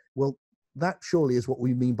 Well, that surely is what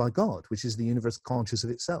we mean by God, which is the universe conscious of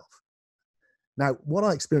itself. Now, what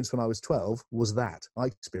I experienced when I was 12 was that I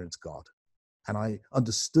experienced God, and I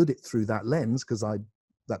understood it through that lens because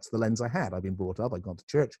that's the lens I had. I'd been brought up, I'd gone to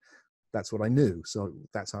church. That's what I knew. So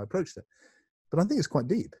that's how I approached it. But I think it's quite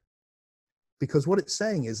deep, because what it's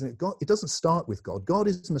saying is it doesn't start with God. God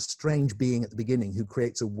isn't a strange being at the beginning who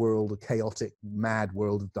creates a world, a chaotic, mad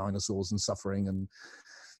world of dinosaurs and suffering and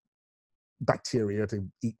bacteria to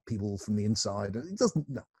eat people from the inside. It doesn't.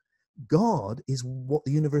 No. God is what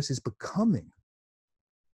the universe is becoming.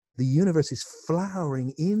 The universe is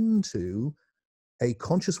flowering into a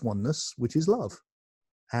conscious oneness, which is love.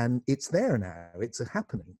 And it's there now. It's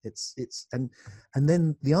happening. And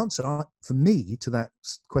then the answer for me to that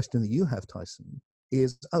question that you have, Tyson,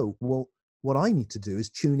 is, oh, well, what I need to do is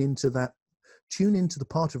tune into the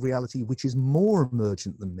part of reality which is more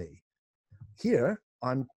emergent than me. Here,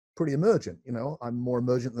 I'm pretty emergent. I'm more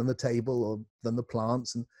emergent than the table or than the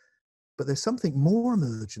plants, but there's something more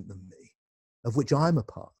emergent than me, of which I'm a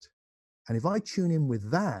part. And if I tune in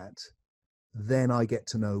with that, then I get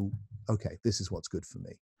to know, okay, this is what's good for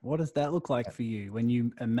me. What does that look like for you when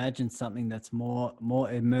you imagine something that's more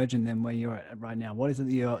emergent than where you're at right now? What is it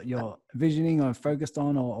that you're visioning or focused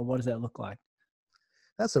on, or what does that look like?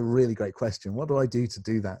 That's a really great question. What do I do to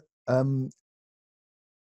do that?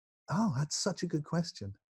 That's such a good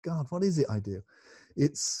question. God, what is it I do?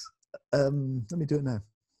 It's, let me do it now.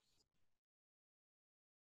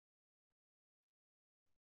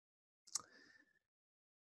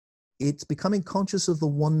 It's becoming conscious of the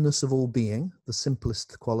oneness of all being, the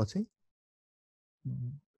simplest quality,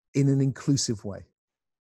 in an inclusive way.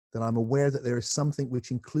 That I'm aware that there is something which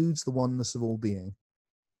includes the oneness of all being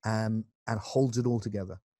and holds it all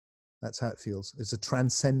together. That's how it feels. It's a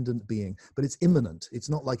transcendent being, but it's immanent. It's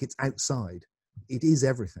not like it's outside. It is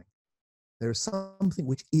everything. There is something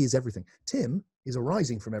which is everything. Tim is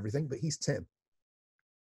arising from everything, but he's Tim.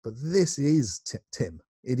 But this is Tim.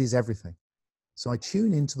 It is everything. So I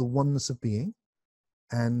tune into the oneness of being.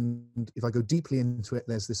 And if I go deeply into it,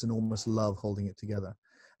 there's this enormous love holding it together.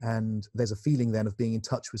 And there's a feeling then of being in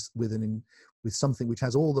touch with something which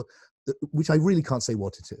has all which I really can't say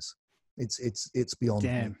what it is. It's beyond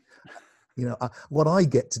Damn. me. What I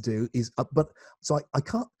get to do is, I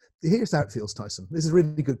can't. Here's how it feels, Tyson. This is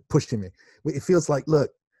really good pushing me. It feels like, look,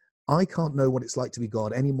 I can't know what it's like to be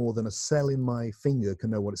God any more than a cell in my finger can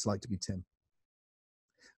know what it's like to be Tim.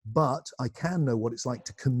 But I can know what it's like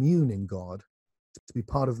to commune in God, to be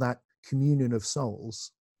part of that communion of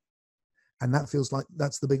souls. And that feels like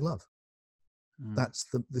that's the big love. That's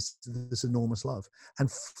this enormous love.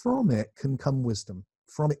 And from it can come wisdom.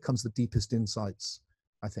 From it comes the deepest insights,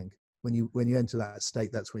 I think. When you enter that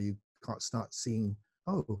state, that's where you can't start seeing,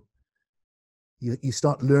 you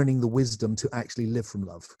start learning the wisdom to actually live from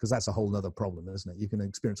love, because that's a whole other problem, isn't it? You can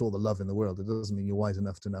experience all the love in the world. It doesn't mean you're wise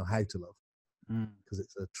enough to know how to love, because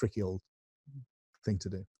it's a tricky old thing to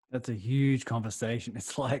do. That's a huge conversation.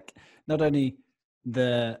 It's like not only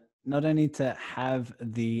to have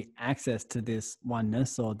the access to this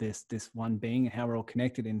oneness or this one being and how we're all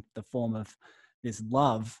connected in the form of this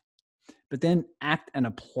love, but then act and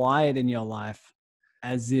apply it in your life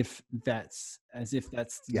as if that's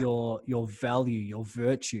your value, your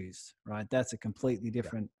virtues, right? That's a completely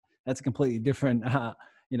different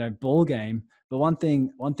ball game. But one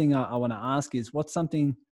thing I want to ask is, what's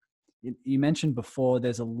something you mentioned before?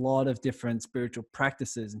 There's a lot of different spiritual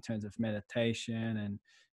practices in terms of meditation and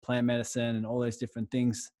plant medicine and all those different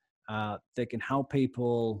things that can help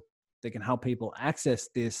people access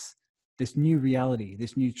this new reality,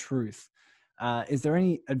 this new truth. Is there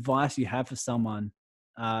any advice you have for someone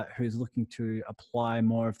who's looking to apply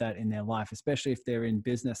more of that in their life, especially if they're in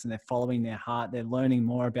business and they're following their heart, they're learning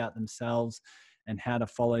more about themselves and how to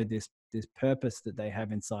follow this purpose that they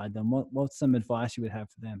have inside them? What's some advice you would have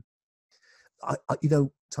for them?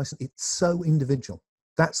 Tyson, it's so individual.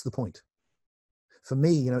 That's the point. For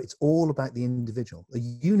me, it's all about the individual. A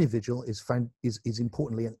unividual is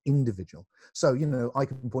importantly an individual. So, I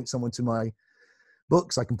can point someone to my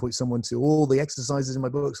books. I can point someone to all the exercises in my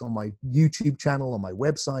books, on my YouTube channel, on my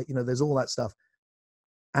website. There's all that stuff.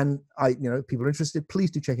 And people are interested,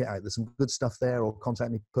 please do check it out. There's some good stuff there, or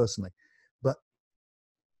contact me personally. But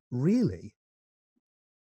really,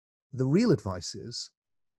 the real advice is,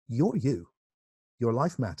 you're you. Your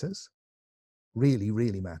life matters, really,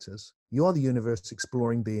 really matters. You are the universe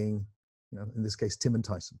exploring being, in this case, Tim and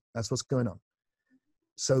Tyson. That's what's going on.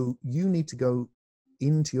 So you need to go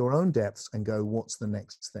into your own depths and go, what's the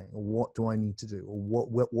next thing? Or what do I need to do? Or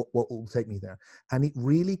what will take me there? And it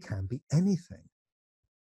really can be anything.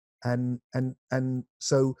 And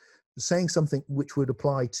so saying something which would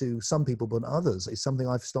apply to some people but others is something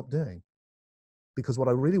I've stopped doing. because what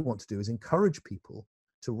I really want to do is encourage people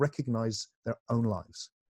to recognize their own lives,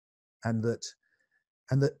 and that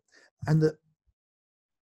the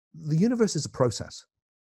universe is a process.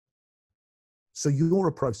 So you're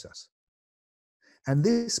a process. And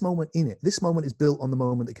this moment is built on the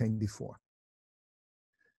moment that came before,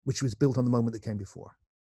 which was built on the moment that came before.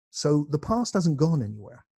 So the past hasn't gone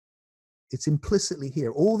anywhere. It's implicitly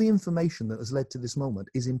here. All the information that has led to this moment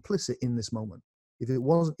is implicit in this moment. If it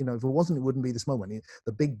wasn't, it wouldn't be this moment.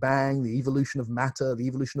 The Big Bang, the evolution of matter, the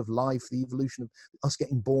evolution of life, the evolution of us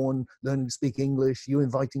getting born, learning to speak English, you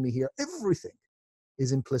inviting me here, everything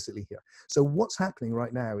is implicitly here. So what's happening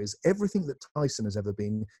right now is everything that Tyson has ever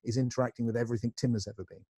been is interacting with everything Tim has ever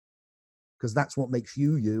been. Because that's what makes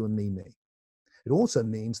you, you, and me. It also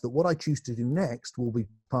means that what I choose to do next will be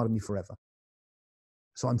part of me forever.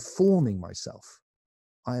 So I'm forming myself.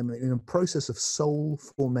 I am in a process of soul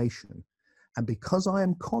formation. And because I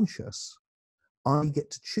am conscious, I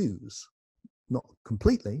get to choose, not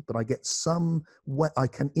completely, but I get some way, I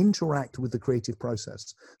can interact with the creative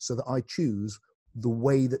process so that I choose the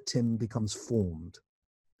way that Tim becomes formed.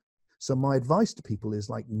 So my advice to people is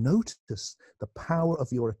like, notice the power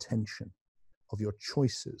of your attention, of your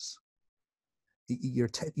choices. Your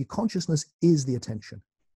consciousness is the attention.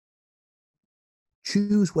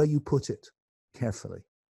 Choose where you put it carefully,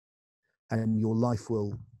 and your life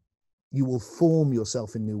you will form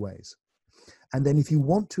yourself in new ways. And then if you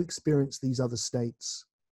want to experience these other states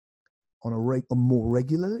on more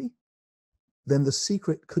regularly, then the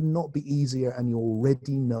secret could not be easier, and you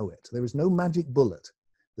already know it. There is no magic bullet.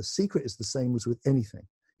 The secret is the same as with anything.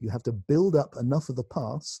 You have to build up enough of the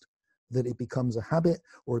past that it becomes a habit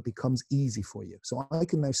or it becomes easy for you. So I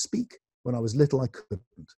can now speak. When I was little, I couldn't.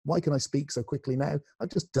 Why can I speak so quickly now? I've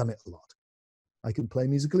just done it a lot. I can play a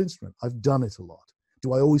musical instrument. I've done it a lot.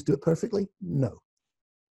 Do I always do it perfectly? No.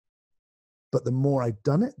 But the more I've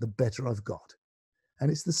done it, the better I've got.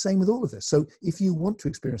 And it's the same with all of this. So if you want to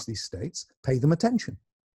experience these states, pay them attention.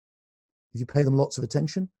 If you pay them lots of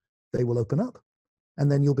attention, they will open up,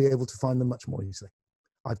 and then you'll be able to find them much more easily.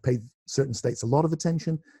 I've paid certain states a lot of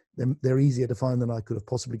attention. They're easier to find than I could have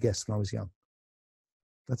possibly guessed when I was young.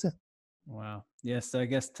 That's it. Wow. Yes. So I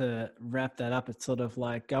guess to wrap that up, it's sort of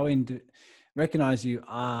like recognize you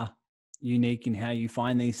are unique in how you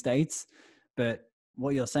find these states, but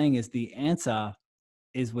what you're saying is the answer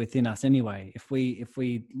is within us anyway. If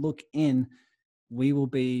we look in, we will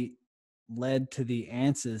be led to the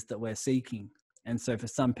answers that we're seeking. And so for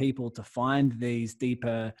some people to find these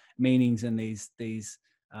deeper meanings and these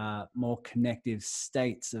more connective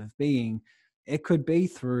states of being, it could be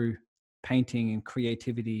through painting and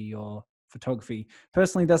creativity or photography.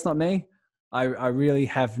 Personally, that's not me. I really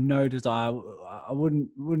have no desire. I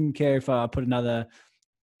wouldn't care if I put another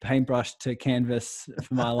paintbrush to canvas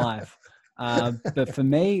for my life. But for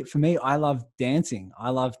me, I love dancing. I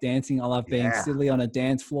love being silly on a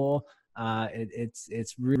dance floor.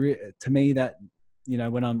 It's really, to me, that,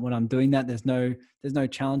 when I'm doing that, there's no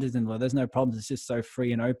challenges involved. There's no problems. It's just so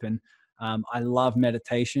free and open. I love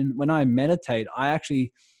meditation. When I meditate, I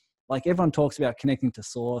actually, like, everyone talks about connecting to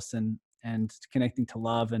source and connecting to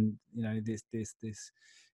love, and this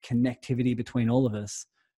connectivity between all of us.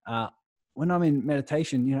 When I'm in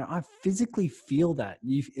meditation, I physically feel that.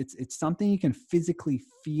 It's something you can physically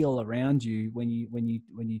feel around you when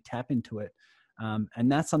you tap into it,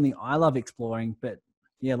 and that's something I love exploring. But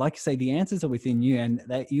yeah, like you say, the answers are within you, and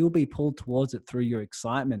that you'll be pulled towards it through your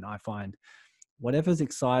excitement. I find whatever's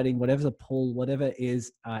exciting, whatever's a pull, whatever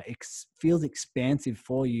is feels expansive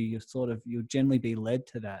for you, you'll generally be led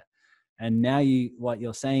to that. And now what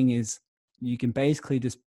you're saying is you can basically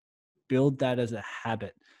just build that as a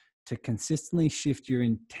habit to consistently shift your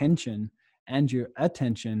intention and your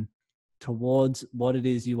attention towards what it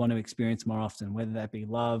is you want to experience more often, whether that be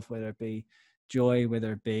love, whether it be joy,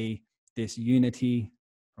 whether it be this unity,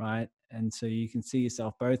 right? And so you can see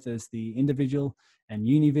yourself both as the individual and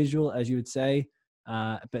univisual, as you would say,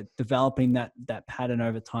 but developing that pattern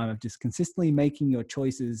over time of just consistently making your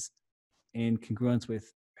choices in congruence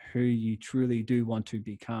with who you truly do want to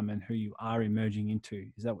become and who you are emerging into.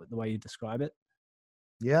 Is that the way you describe it?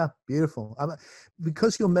 Yeah, beautiful.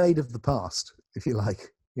 Because you're made of the past, if you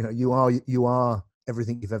like. You are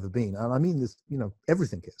everything you've ever been, and I mean this.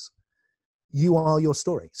 Everything is. You are your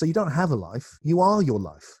story. So you don't have a life. You are your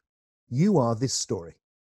life. You are this story.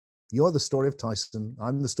 You are the story of Tyson.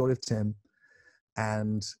 I'm the story of Tim,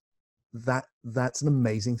 and that's an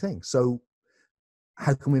amazing thing. So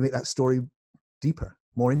how can we make that story deeper,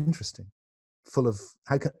 more interesting, full of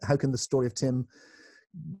how can the story of Tim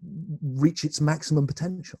reach its maximum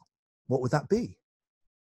potential? What would that be?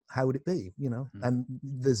 how would it be? Mm. And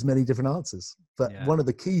there's many different answers. But Yeah. one of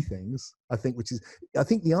the key things, I think, I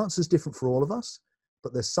think the answer is different for all of us,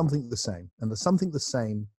 but there's something the same. And the something the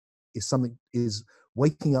same is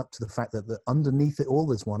waking up to the fact that underneath it all,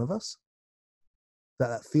 there's one of us,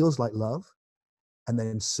 that feels like love, and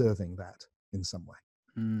then serving that in some way.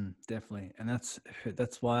 Definitely. And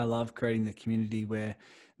that's why I love creating the community where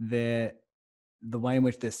the way in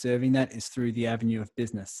which they're serving that is through the avenue of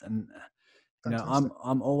business. And Fantastic.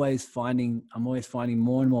 I'm always finding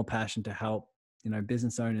more and more passion to help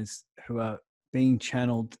business owners who are being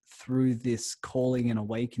channeled through this calling and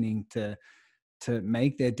awakening to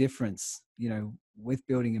make their difference with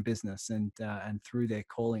building a business and through their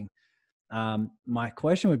calling. My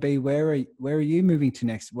question would be, where are you moving to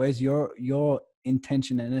next? Where's your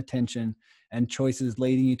intention and attention and choices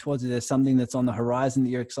leading you towards? Is there something that's on the horizon that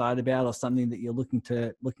you're excited about, or something that you're looking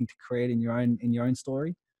to create in your own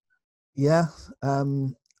story? Yeah.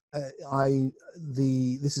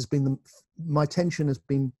 This has been my attention has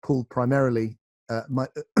been pulled primarily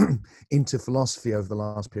into philosophy over the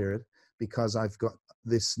last period, because I've got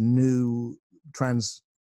this new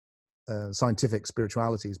scientific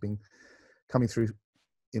spirituality has been coming through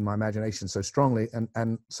in my imagination so strongly,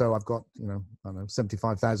 and so I've got I don't know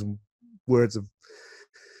 75,000 words of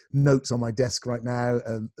notes on my desk right now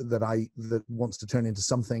that wants to turn into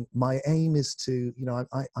something. My aim is to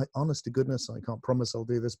I honest to goodness, I can't promise I'll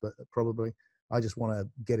do this, but probably I just want to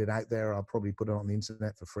get it out there. I'll probably put it on the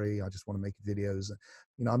internet for free. I just want to make videos.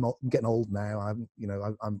 I'm getting old now.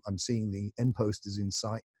 I'm seeing the end post is in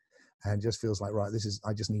sight, and just feels like, right,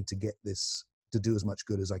 I just need to get this to do as much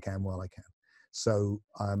good as I can while I can. So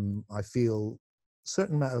I feel a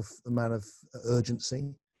certain amount of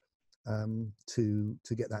urgency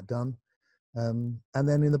to get that done. And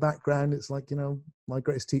then in the background, it's like, my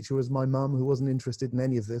greatest teacher was my mum, who wasn't interested in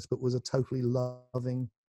any of this, but was a totally loving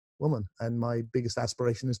woman. And my biggest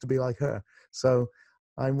aspiration is to be like her. So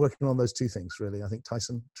I'm working on those two things, really. I think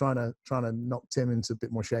Tyson, trying to knock Tim into a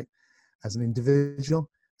bit more shape as an individual,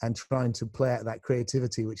 and trying to play out that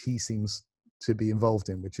creativity which he seems to be involved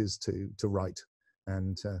in, which is to write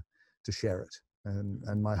and to share it.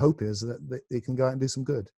 And my hope is that it can go out and do some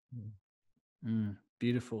good.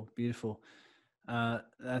 Beautiful.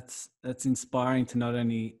 That's inspiring to not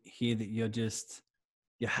only hear that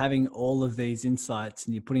you're having all of these insights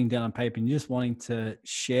and you're putting down on paper and you're just wanting to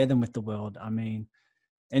share them with the world. I mean,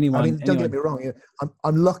 don't get me wrong.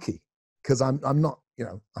 I'm lucky, because I'm not,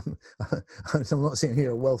 I'm not sitting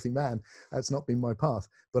here a wealthy man. That's not been my path,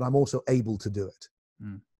 but I'm also able to do it.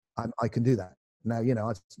 I can do that now.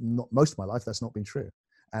 I've not, most of my life that's not been true,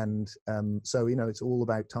 and so it's all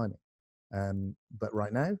about timing. But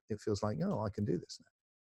right now it feels like, I can do this now.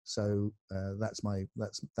 So that's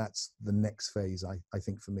the next phase. I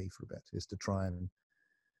think for me, for a bit, is to try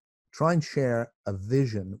and share a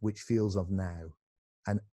vision which feels of now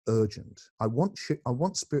and urgent. I want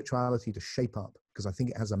spirituality to shape up, because I think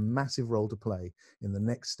it has a massive role to play in the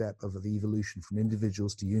next step of the evolution from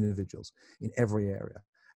individuals to unividuals in every area.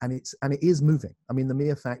 And it is moving. I mean, the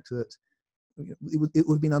mere fact that it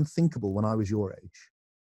would have been unthinkable when I was your age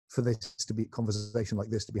for this to be conversation like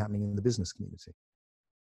this to be happening in the business community.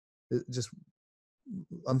 It's just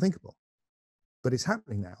unthinkable. But it's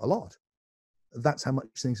happening now a lot. That's how much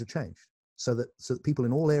things have changed. So that people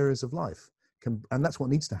in all areas of life can, and that's what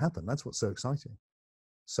needs to happen. That's what's so exciting.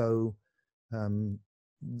 So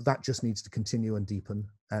that just needs to continue and deepen.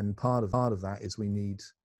 And part of that is we need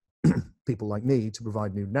people like me to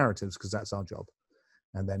provide new narratives, because that's our job.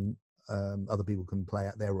 And then other people can play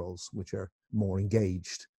out their roles, which are more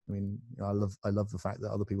engaged. I mean, I love the fact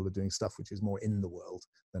that other people are doing stuff which is more in the world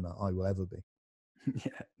than I will ever be.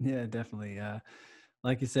 Yeah, definitely.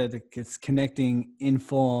 Like you said, it's connecting in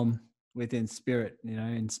form within spirit,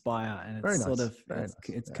 inspire, and it's sort of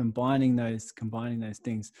it's combining those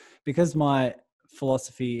things. Because my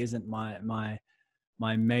philosophy isn't my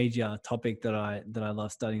major topic that I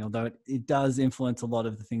love studying, although it does influence a lot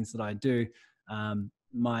of the things that I do.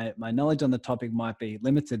 My knowledge on the topic might be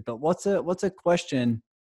limited, but what's a question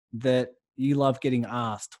that you love getting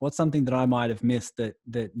asked? What's something that I might have missed that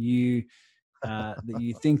you that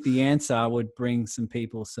you think the answer would bring some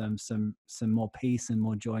people some more peace and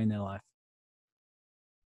more joy in their life?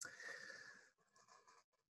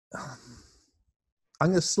 I'm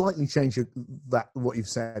going to slightly change what you've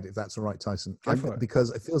said, if that's all right, Tyson.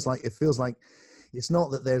 Because it feels like it's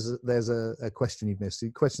not that there's a question you've missed. The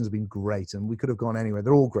questions have been great, and we could have gone anywhere.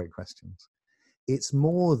 They're all great questions. It's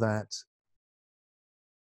more that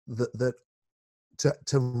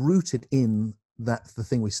to root it in that the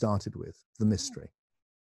thing we started with, the mystery.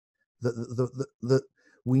 That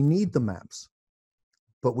we need the maps,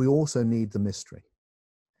 but we also need the mystery.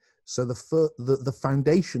 So the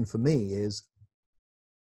foundation for me is,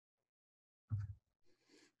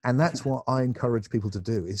 and that's what I encourage people to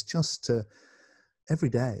do, is just to every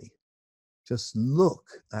day, just look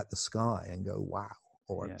at the sky and go, wow,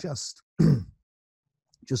 or just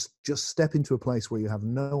step into a place where you have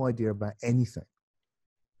no idea about anything,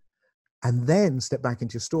 and then step back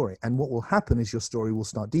into your story. And what will happen is your story will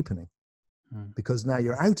start deepening, because now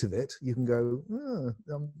you're out of it. You can go,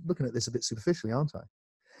 I'm looking at this a bit superficially, aren't I?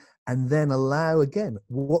 And then allow again,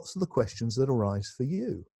 what's the questions that arise for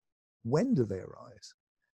you? When do they arise?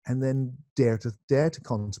 And then dare to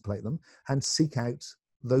contemplate them and seek out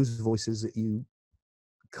those voices that you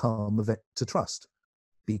come to trust.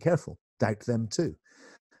 Be careful, doubt them too.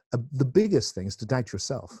 The biggest thing is to doubt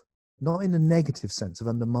yourself, not in a negative sense of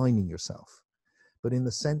undermining yourself, but in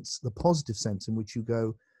the positive sense in which you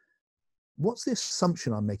go, what's the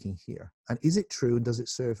assumption I'm making here? And is it true, and does it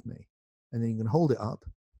serve me? And then you can hold it up,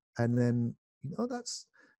 and then,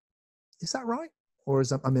 is that right? Or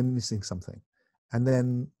am I missing something? And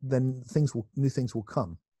then new things will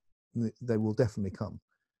come. They will definitely come.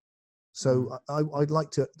 So I'd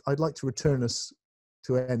like to return us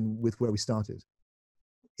to end with where we started.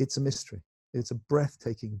 It's a mystery. It's a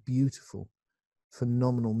breathtaking, beautiful,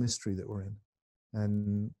 phenomenal mystery that we're in,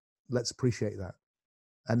 and let's appreciate that.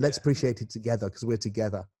 And let's appreciate it together, because we're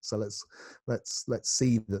together. So let's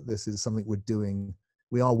see that this is something we're doing.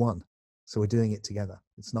 We are one, so we're doing it together.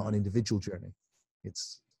 It's not an individual journey.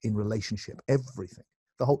 It's in relationship. Everything,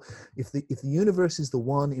 the whole. If the universe is the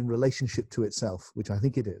one in relationship to itself, which I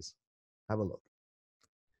think it is, have a look.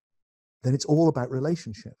 Then it's all about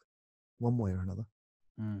relationship, one way or another.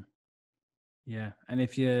 Yeah, and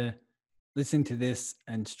if you're listening to this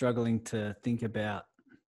and struggling to think about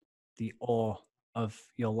the awe of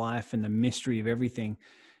your life and the mystery of everything,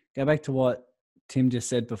 go back to what Tim just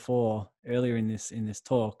said before, earlier in this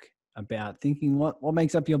talk, about thinking what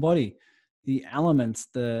makes up your body. The elements,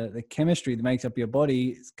 the chemistry that makes up your body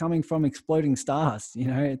is coming from exploding stars.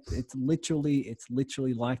 It's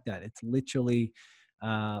literally like that. It's literally,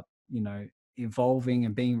 evolving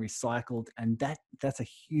and being recycled, and that's a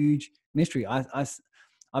huge mystery.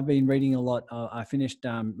 I've been reading a lot. I finished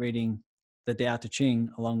reading the Tao Te Ching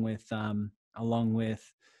along with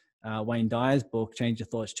Wayne Dyer's book, Change Your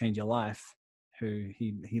Thoughts, Change Your Life. Who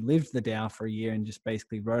he lived the Tao for a year and just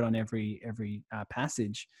basically wrote on every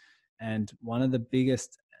passage. And one of the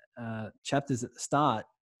biggest chapters at the start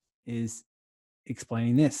is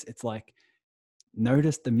explaining this. It's like,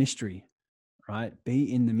 notice the mystery, right?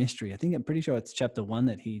 Be in the mystery. I'm pretty sure it's chapter 1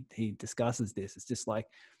 that he discusses this. It's just like,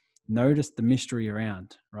 notice the mystery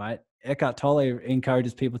around, right? Eckhart Tolle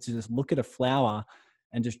encourages people to just look at a flower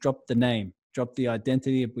and just drop the name, drop the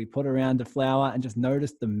identity we put around the flower, and just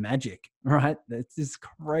notice the magic, right? It's just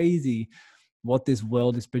crazy what this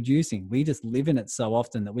world is producing. We just live in it so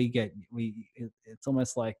often that it's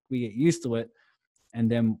almost like we get used to it,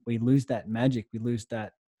 and then we lose that magic. We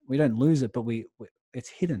don't lose it, but it's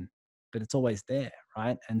hidden, but it's always there,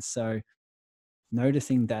 right? And so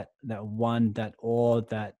noticing that awe,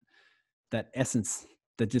 that essence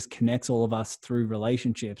that just connects all of us through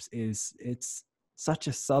relationships, it's such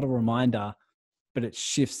a subtle reminder, but it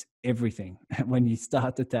shifts everything when you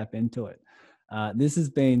start to tap into it. This has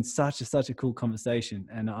been such a cool conversation,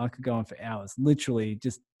 and I could go on for hours, literally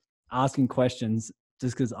just asking questions,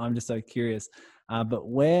 just because I'm just so curious. But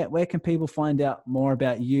where can people find out more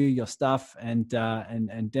about you, your stuff, and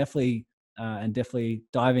definitely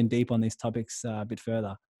dive in deep on these topics a bit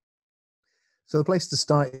further? So the place to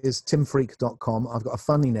start is timfreak.com. I've got a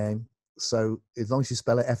funny name, so as long as you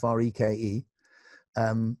spell it Freke,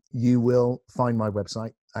 you will find my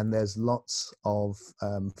website, and there's lots of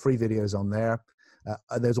free videos on there.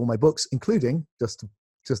 There's all my books, including, just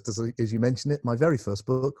as you mentioned it, my very first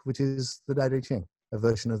book, which is the Tao Te Ching, a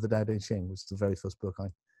version of the Tao Te Ching, which is the very first book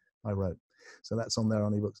I wrote. So that's on there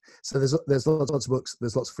on ebooks. So there's lots of books.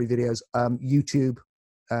 There's lots of free videos. YouTube.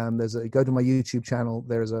 Go to my YouTube channel.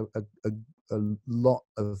 There's a lot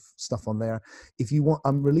of stuff on there. If you want,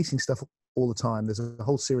 I'm releasing stuff all the time. There's a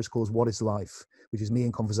whole series called What is Life, which is me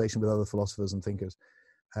in conversation with other philosophers and thinkers,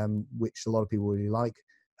 which a lot of people really like.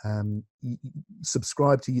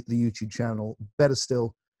 Subscribe to the YouTube channel. Better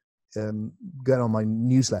still, get on my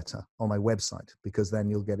newsletter on my website, because then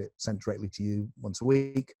you'll get it sent directly to you once a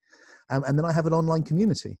week. And then I have an online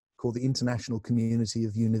community called the International Community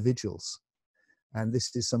of Unividuals. And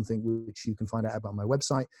this is something which you can find out about on my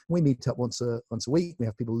website. We meet up once a week. We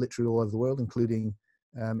have people literally all over the world, including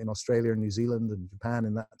in Australia and New Zealand and Japan,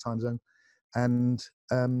 in that time zone. And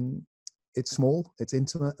it's small, it's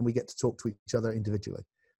intimate, and we get to talk to each other individually.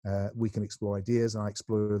 We can explore ideas, and I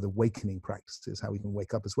explore the awakening practices, how we can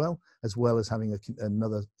wake up as well as having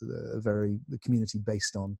another very community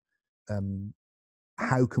based on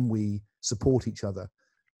how can we support each other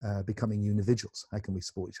becoming individuals? How can we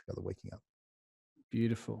support each other waking up?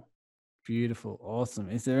 Beautiful. Awesome.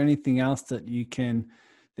 Is there anything else that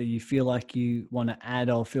you feel like you want to add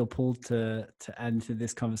or feel pulled to add into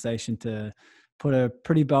this conversation to put a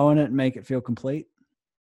pretty bow on it and make it feel complete?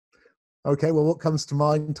 Okay, well, what comes to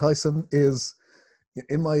mind, Tyson, is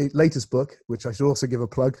in my latest book, which I should also give a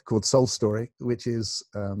plug, called Soul Story, which is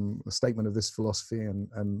a statement of this philosophy.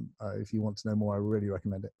 And if you want to know more, I really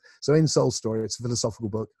recommend it. So in Soul Story, it's a philosophical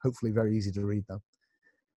book, hopefully very easy to read though.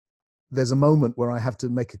 There's a moment where I have to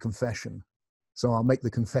make a confession. So I'll make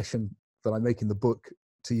the confession that I make in the book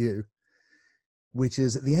to you, which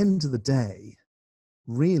is at the end of the day,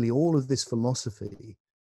 really all of this philosophy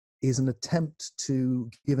is an attempt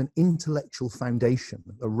to give an intellectual foundation,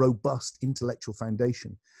 a robust intellectual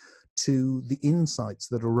foundation to the insights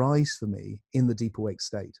that arise for me in the deep awake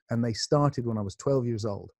state. And they started when I was 12 years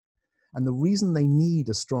old. And the reason they need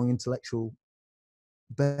a strong intellectual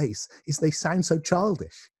base is they sound so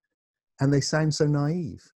childish and they sound so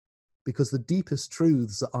naive, because the deepest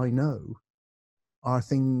truths that I know are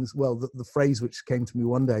things, well, the phrase which came to me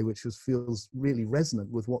one day, which feels really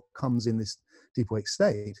resonant with what comes in this deep awake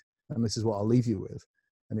state, and this is what I'll leave you with,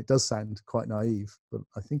 and it does sound quite naive, but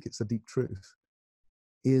I think it's a deep truth,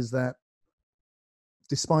 is that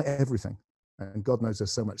despite everything, and God knows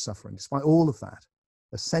there's so much suffering, despite all of that,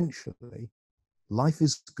 essentially, life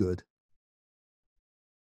is good,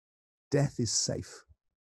 death is safe,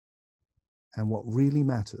 and what really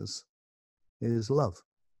matters is love.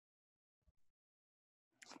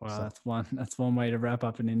 Wow, that's one way to wrap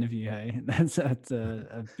up an interview. Hey, that's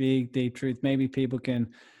a big, deep truth. Maybe people can,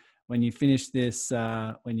 when you finish this,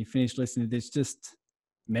 when you finish listening to this, just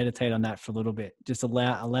meditate on that for a little bit. Just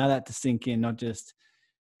allow that to sink in, not just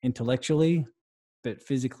intellectually, but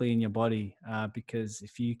physically in your body. Because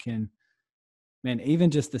if you can, man,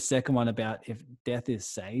 even just the second one about if death is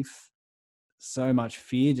safe, so much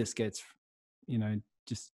fear just gets,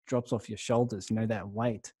 just drops off your shoulders. That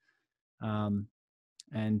weight.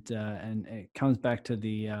 And it comes back to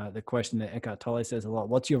the question that Eckhart Tolle says a lot.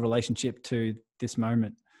 What's your relationship to this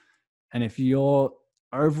moment? And if your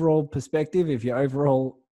overall perspective, if your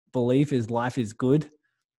overall belief is life is good,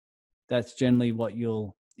 that's generally what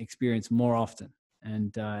you'll experience more often.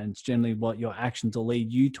 And it's generally what your actions will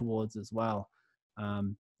lead you towards as well.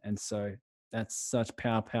 And so that's such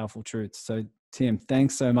powerful truth. So Tim,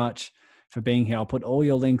 thanks so much for being here. I'll put all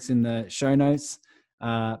your links in the show notes.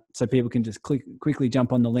 So people can just quickly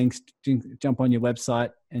jump on the links, jump on your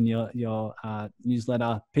website and your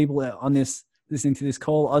newsletter. People on this listening to this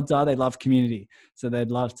call, odds are they love community, so they'd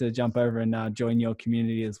love to jump over and join your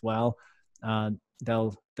community as well.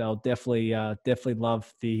 They'll definitely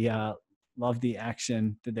love the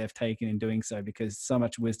action that they've taken in doing so, because so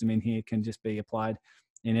much wisdom in here can just be applied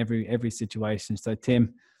in every situation. So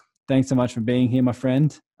Tim, thanks so much for being here, my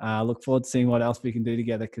friend. Look forward to seeing what else we can do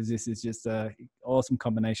together, because this is just an awesome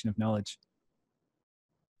combination of knowledge.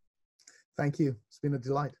 Thank you. It's been a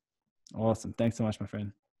delight. Awesome. Thanks so much, my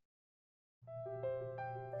friend.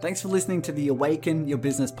 Thanks for listening to the Awaken Your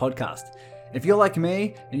Business podcast. If you're like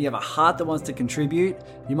me and you have a heart that wants to contribute,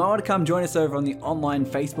 you might want to come join us over on the online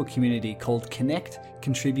Facebook community called Connect,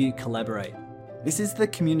 Contribute, Collaborate. This is the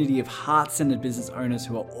community of heart-centered business owners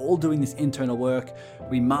who are all doing this internal work.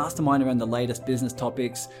 We mastermind around the latest business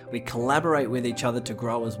topics, we collaborate with each other to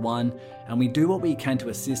grow as one, and we do what we can to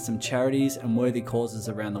assist some charities and worthy causes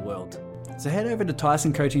around the world. So head over to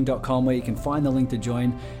tysoncoaching.com where you can find the link to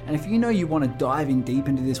join. And if you know you want to dive in deep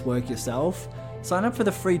into this work yourself, sign up for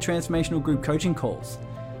the free transformational group coaching calls.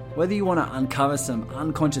 Whether you want to uncover some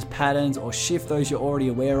unconscious patterns or shift those you're already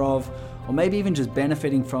aware of, or maybe even just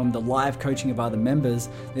benefiting from the live coaching of other members,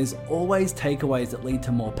 there's always takeaways that lead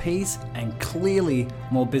to more peace and clearly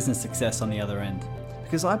more business success on the other end.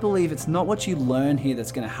 Because I believe it's not what you learn here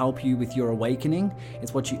that's going to help you with your awakening,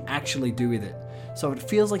 it's what you actually do with it. So if it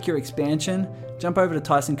feels like your expansion, jump over to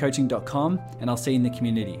tysoncoaching.com and I'll see you in the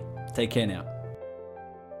community. Take care now.